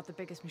cared about the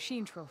biggest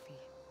machine trophy.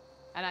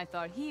 And I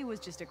thought he was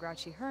just a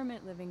grouchy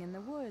hermit living in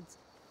the woods.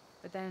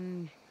 But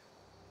then,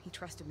 he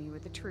trusted me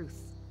with the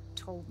truth.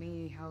 Told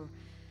me how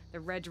the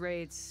Red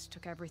Raids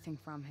took everything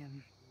from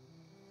him.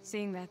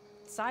 Seeing that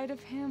side of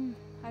him,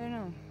 I don't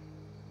know,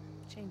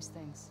 changed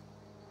things.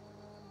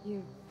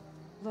 You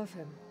love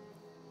him,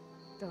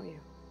 don't you?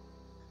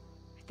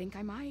 I think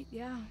I might,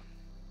 yeah.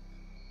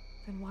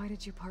 Then why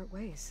did you part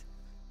ways?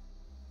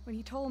 When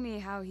he told me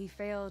how he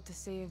failed to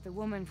save the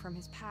woman from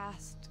his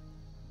past,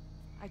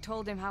 I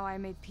told him how I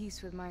made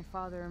peace with my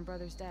father and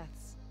brother's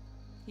deaths.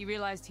 He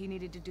realized he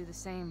needed to do the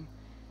same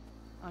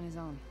on his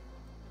own.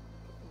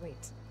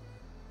 Wait.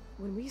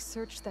 When we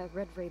searched that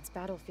Red Raid's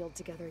battlefield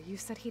together, you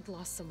said he'd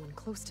lost someone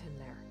close to him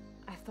there.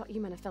 I thought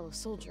you meant a fellow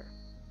soldier.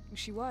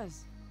 She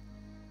was.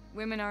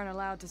 Women aren't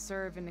allowed to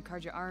serve in the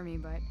Karja army,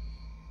 but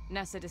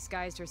Nessa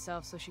disguised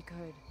herself so she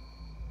could.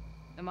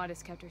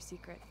 Amadis kept her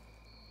secret.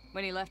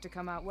 When he left to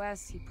come out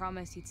west, he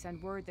promised he'd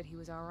send word that he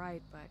was all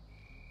right, but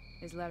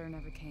his letter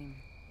never came.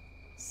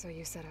 So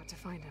you set out to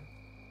find him.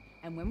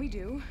 And when we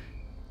do,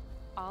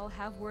 I'll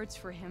have words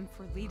for him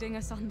for leading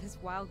us on this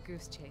wild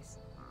goose chase.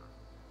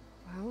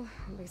 Well,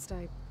 at least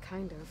I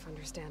kind of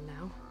understand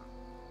now.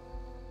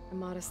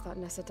 Amadis thought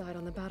Nessa died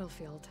on the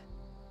battlefield,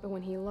 but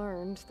when he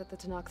learned that the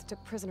Tanakh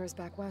took prisoners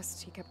back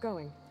west, he kept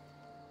going.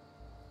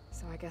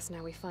 So I guess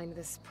now we find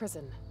this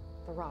prison,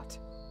 the Rot.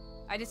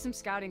 I did some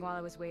scouting while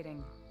I was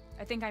waiting.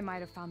 I think I might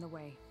have found the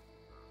way.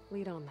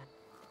 Lead on then.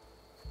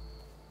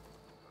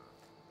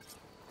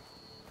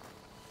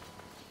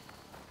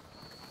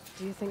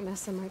 Do you think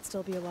Nessa might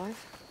still be alive?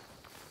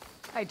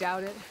 I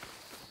doubt it.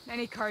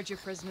 Any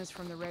Karja prisoners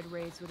from the Red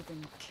Raids would have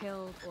been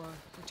killed or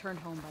returned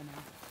home by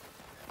now.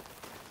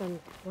 Then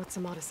what's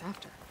Amadis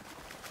after?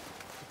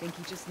 I think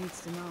he just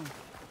needs to know.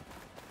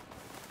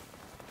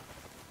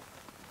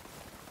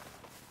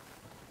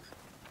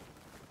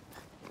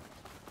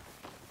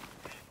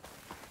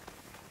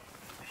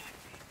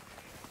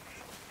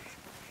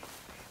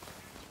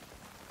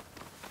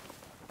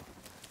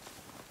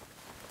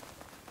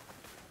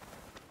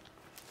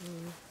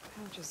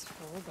 Pouch is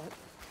full, but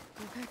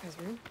no pack has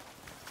room.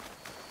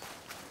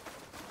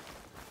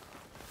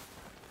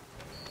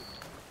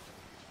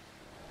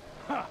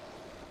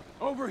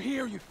 Over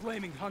here, you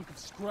flaming hunk of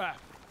scrap!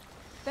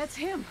 That's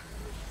him!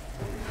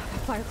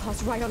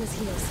 Fireclaw's right on his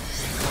heels.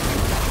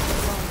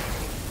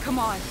 Come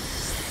on.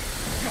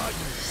 Got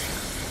you.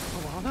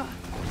 Alana?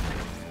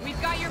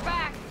 We've got your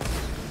back!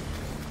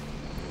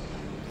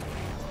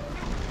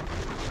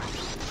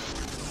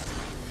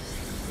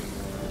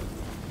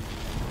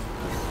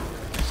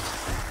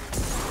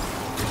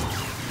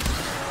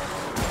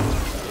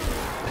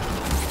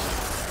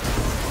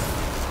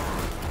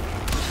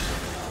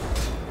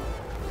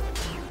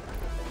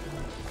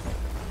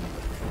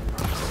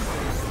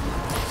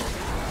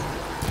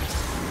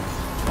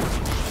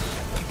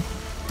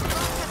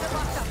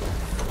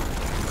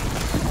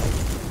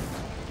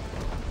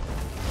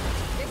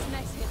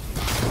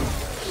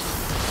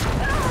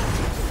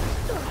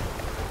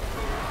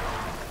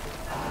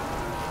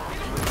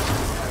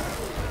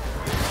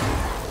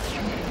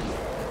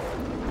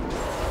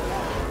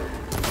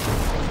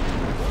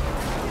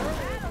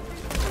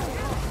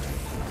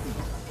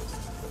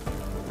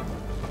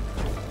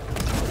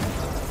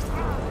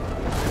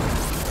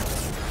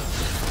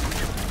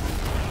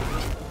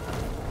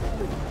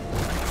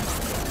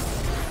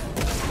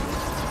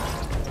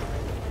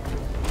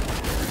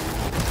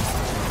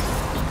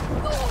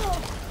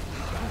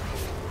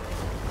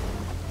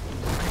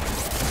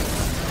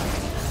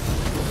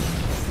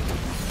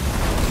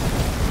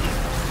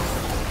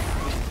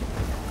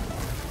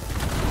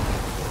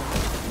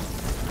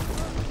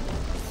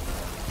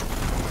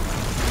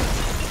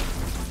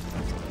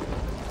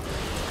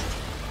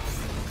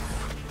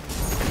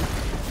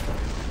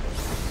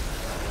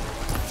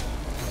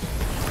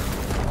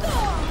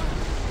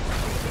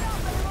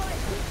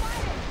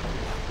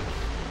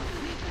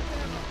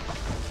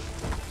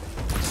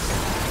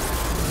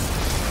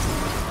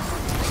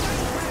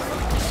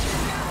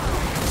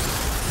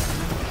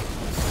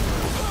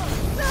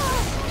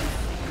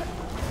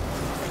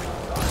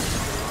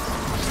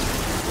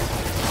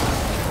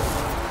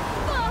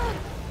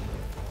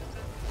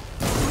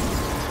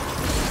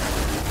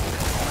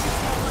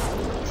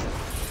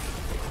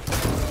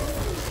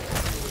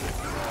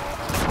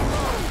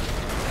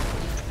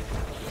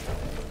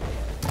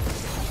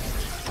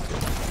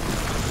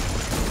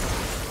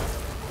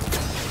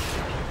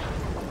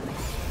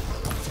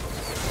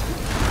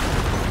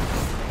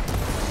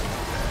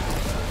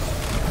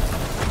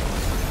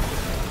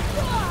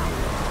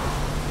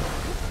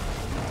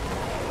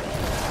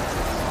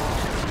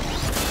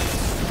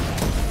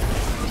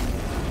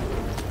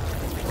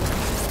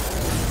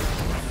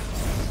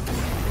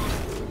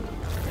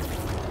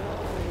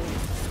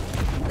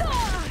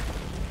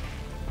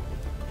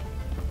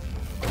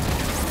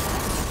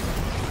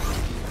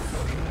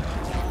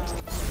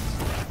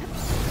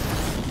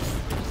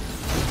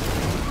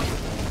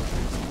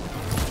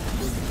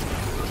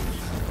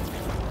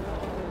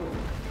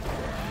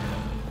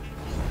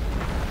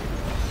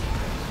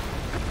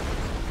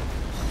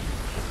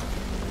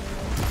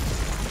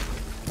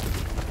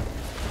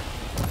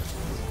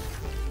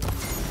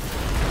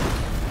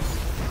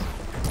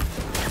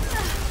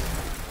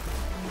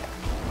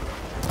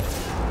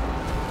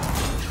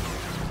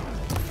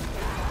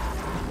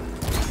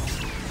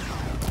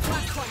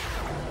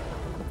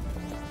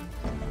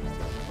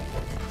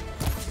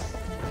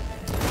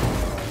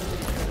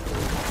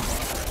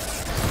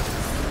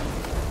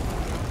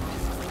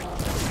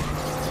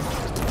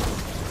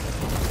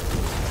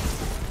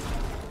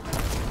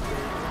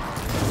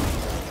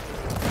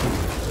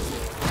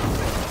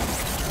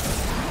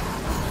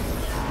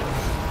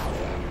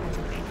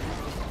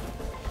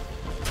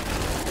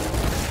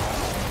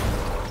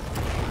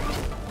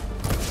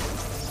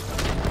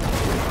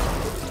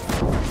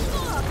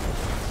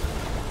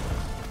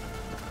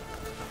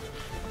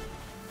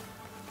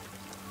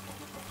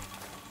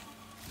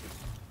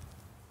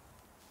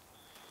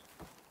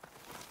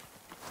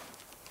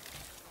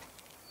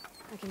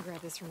 I can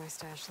grab this from my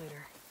stash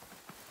later.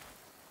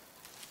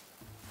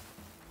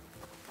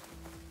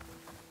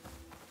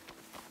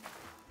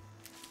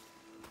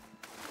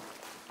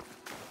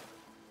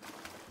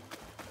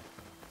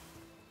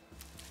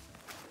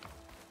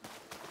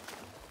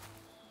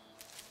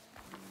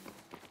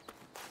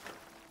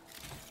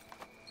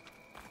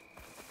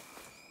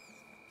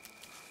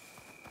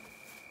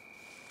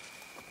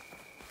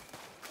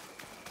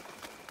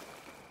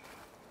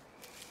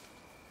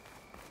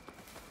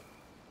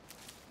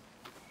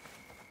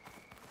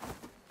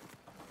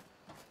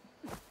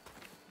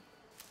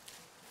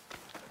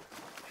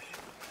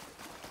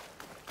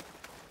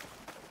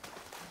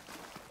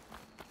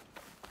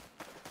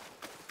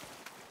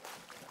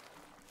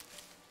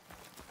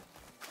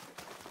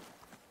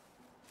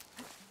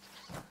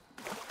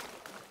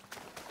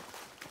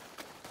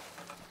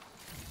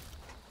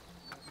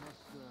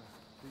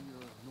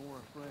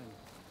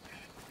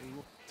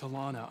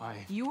 Talana,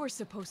 You were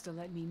supposed to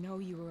let me know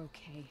you were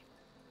okay.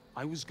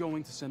 I was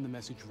going to send the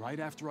message right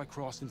after I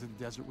crossed into the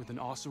desert with an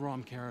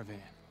Oseram caravan.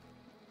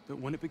 But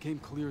when it became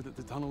clear that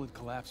the tunnel had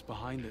collapsed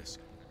behind us,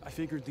 I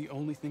figured the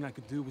only thing I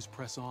could do was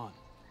press on.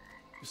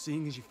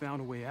 Seeing as you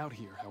found a way out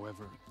here,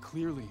 however,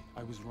 clearly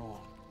I was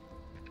wrong.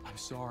 I'm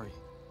sorry.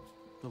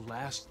 The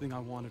last thing I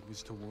wanted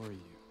was to worry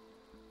you.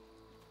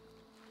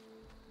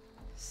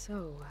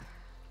 So,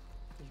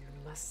 you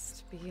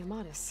must be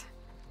Amatis.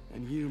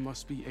 And you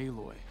must be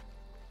Aloy.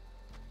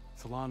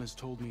 Talana's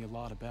told me a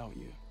lot about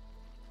you.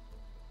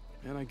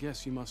 And I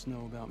guess you must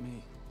know about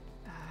me.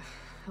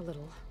 A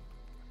little.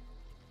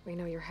 We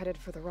know you're headed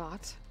for the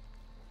rot.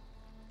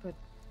 But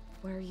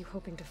what are you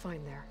hoping to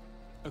find there?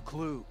 A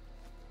clue.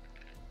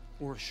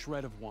 Or a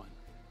shred of one.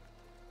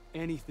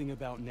 Anything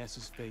about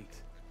Nessa's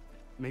fate.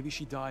 Maybe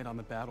she died on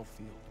the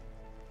battlefield.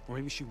 Or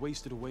maybe she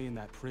wasted away in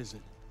that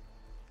prison.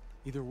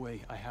 Either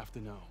way, I have to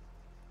know.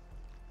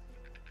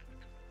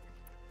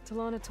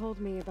 Talana told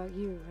me about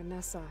you and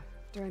Nessa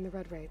during the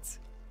Red Raids.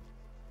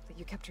 That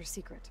you kept her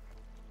secret.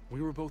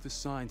 We were both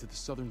assigned to the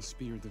Southern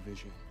Spear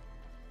Division.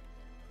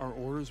 Our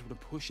orders were to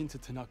push into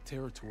Tenakth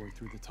territory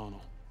through the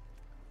tunnel.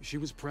 She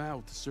was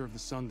proud to serve the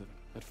Sundom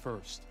at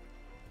first.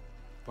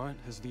 But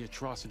as the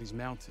atrocities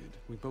mounted,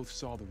 we both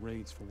saw the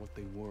raids for what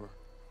they were.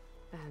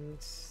 And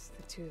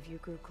the two of you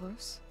grew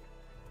close?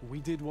 We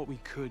did what we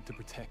could to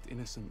protect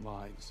innocent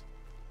lives.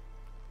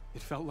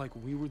 It felt like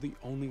we were the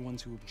only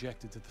ones who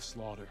objected to the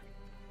slaughter.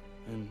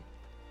 And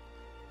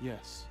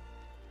yes,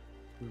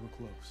 we were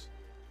close.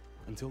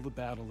 Until the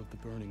Battle of the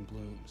Burning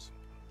Blooms.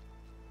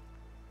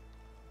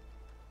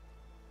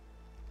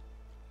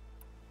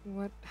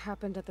 What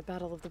happened at the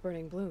Battle of the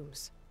Burning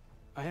Blooms?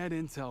 I had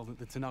intel that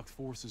the Tenakth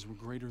forces were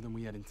greater than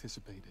we had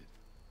anticipated.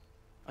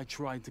 I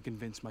tried to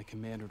convince my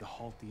commander to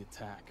halt the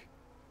attack.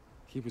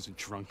 He was a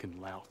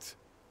drunken lout.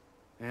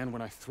 And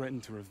when I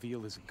threatened to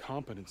reveal his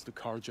incompetence to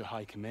Karja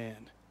High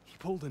Command, he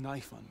pulled a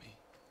knife on me.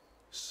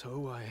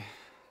 So I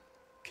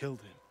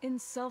killed him. In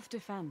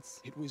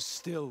self-defense. It was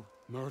still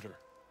murder.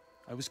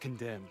 I was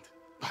condemned.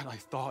 But I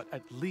thought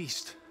at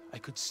least I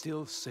could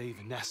still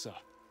save Nessa.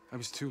 I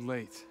was too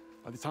late.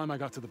 By the time I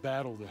got to the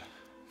battle, the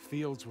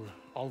fields were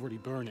already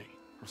burning.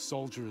 Our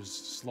soldiers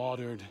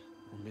slaughtered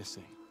or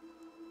missing.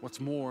 What's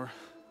more,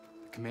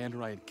 the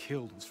commander I had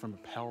killed was from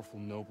a powerful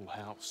noble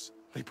house.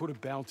 They put a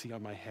bounty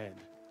on my head.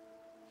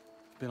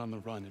 I've been on the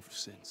run ever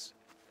since.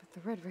 But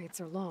the Red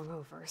Raids are long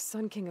over.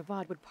 Sun King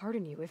Avad would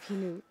pardon you if he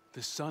knew...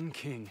 The Sun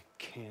King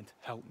can't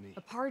help me.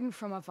 A pardon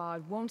from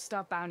Avad won't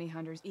stop bounty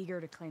hunters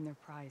eager to claim their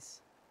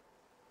prize.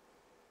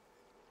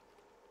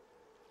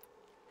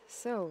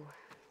 So,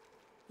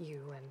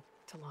 you and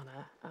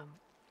Talana,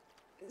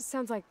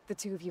 sounds like the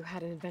two of you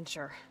had an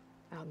adventure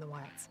out in the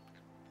wilds.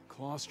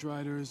 Claw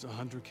Striders, a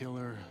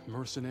hunter-killer,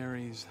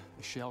 mercenaries,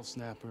 a shell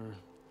snapper.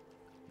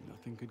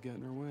 Nothing could get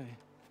in her way.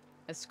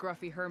 A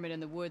scruffy hermit in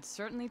the woods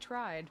certainly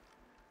tried.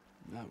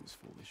 That was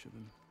foolish of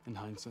him, in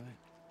hindsight.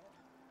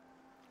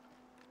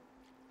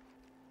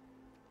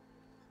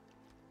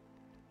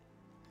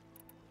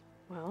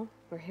 Well,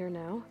 we're here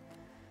now,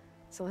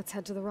 so let's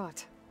head to the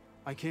rot.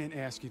 I can't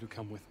ask you to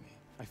come with me.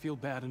 I feel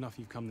bad enough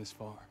you've come this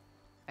far.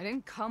 I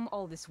didn't come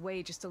all this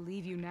way just to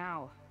leave you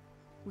now.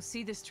 We'll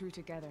see this through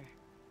together.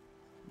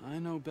 I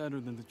know better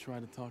than to try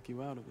to talk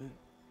you out of it.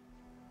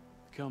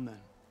 Come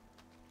then.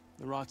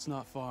 The rot's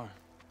not far.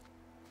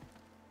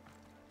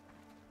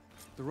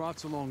 The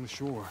rot's along the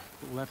shore,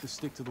 but we'll have to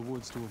stick to the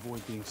woods to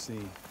avoid being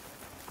seen.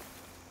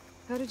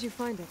 How did you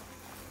find it?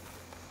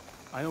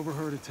 I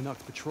overheard a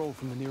Tenakth patrol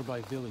from the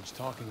nearby village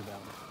talking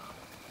about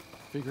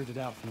it. Figured it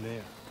out from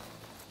there.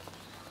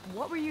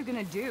 What were you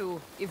gonna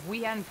do if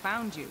we hadn't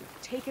found you?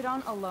 Take it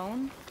on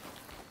alone?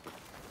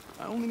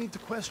 I only need to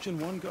question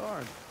one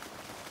guard.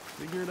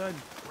 Figured I'd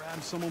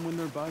grab someone when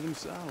they're by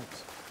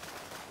themselves.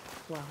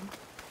 Well,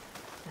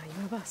 now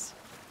you have us.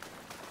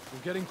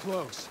 We're getting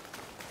close.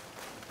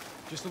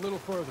 Just a little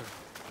further.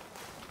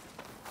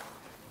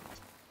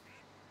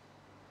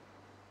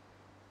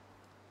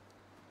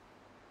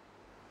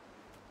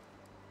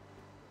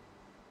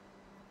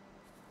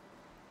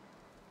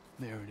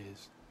 There it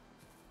is.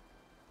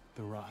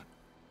 The rot.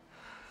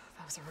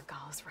 Those are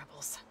Regala's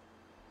rebels.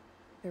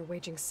 They're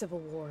waging civil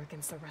war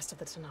against the rest of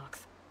the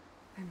Tenakth.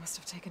 They must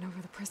have taken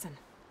over the prison.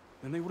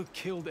 Then they would have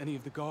killed any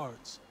of the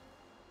guards.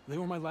 They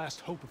were my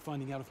last hope of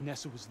finding out if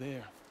Nessa was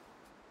there.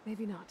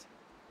 Maybe not.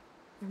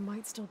 There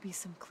might still be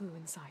some clue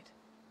inside.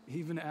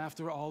 Even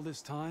after all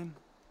this time?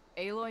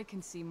 Aloy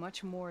can see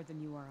much more than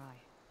you or I.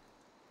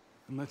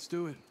 And let's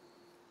do it.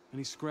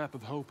 Any scrap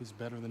of hope is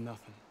better than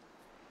nothing.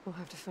 We'll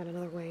have to find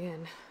another way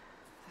in.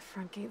 The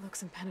front gate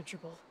looks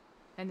impenetrable.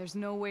 And there's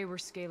no way we're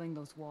scaling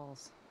those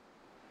walls.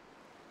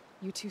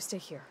 You two stay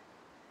here.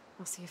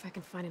 I'll see if I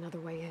can find another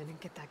way in and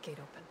get that gate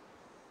open.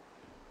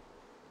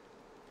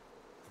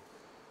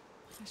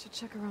 I should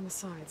check around the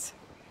sides.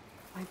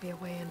 Might be a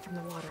way in from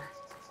the water.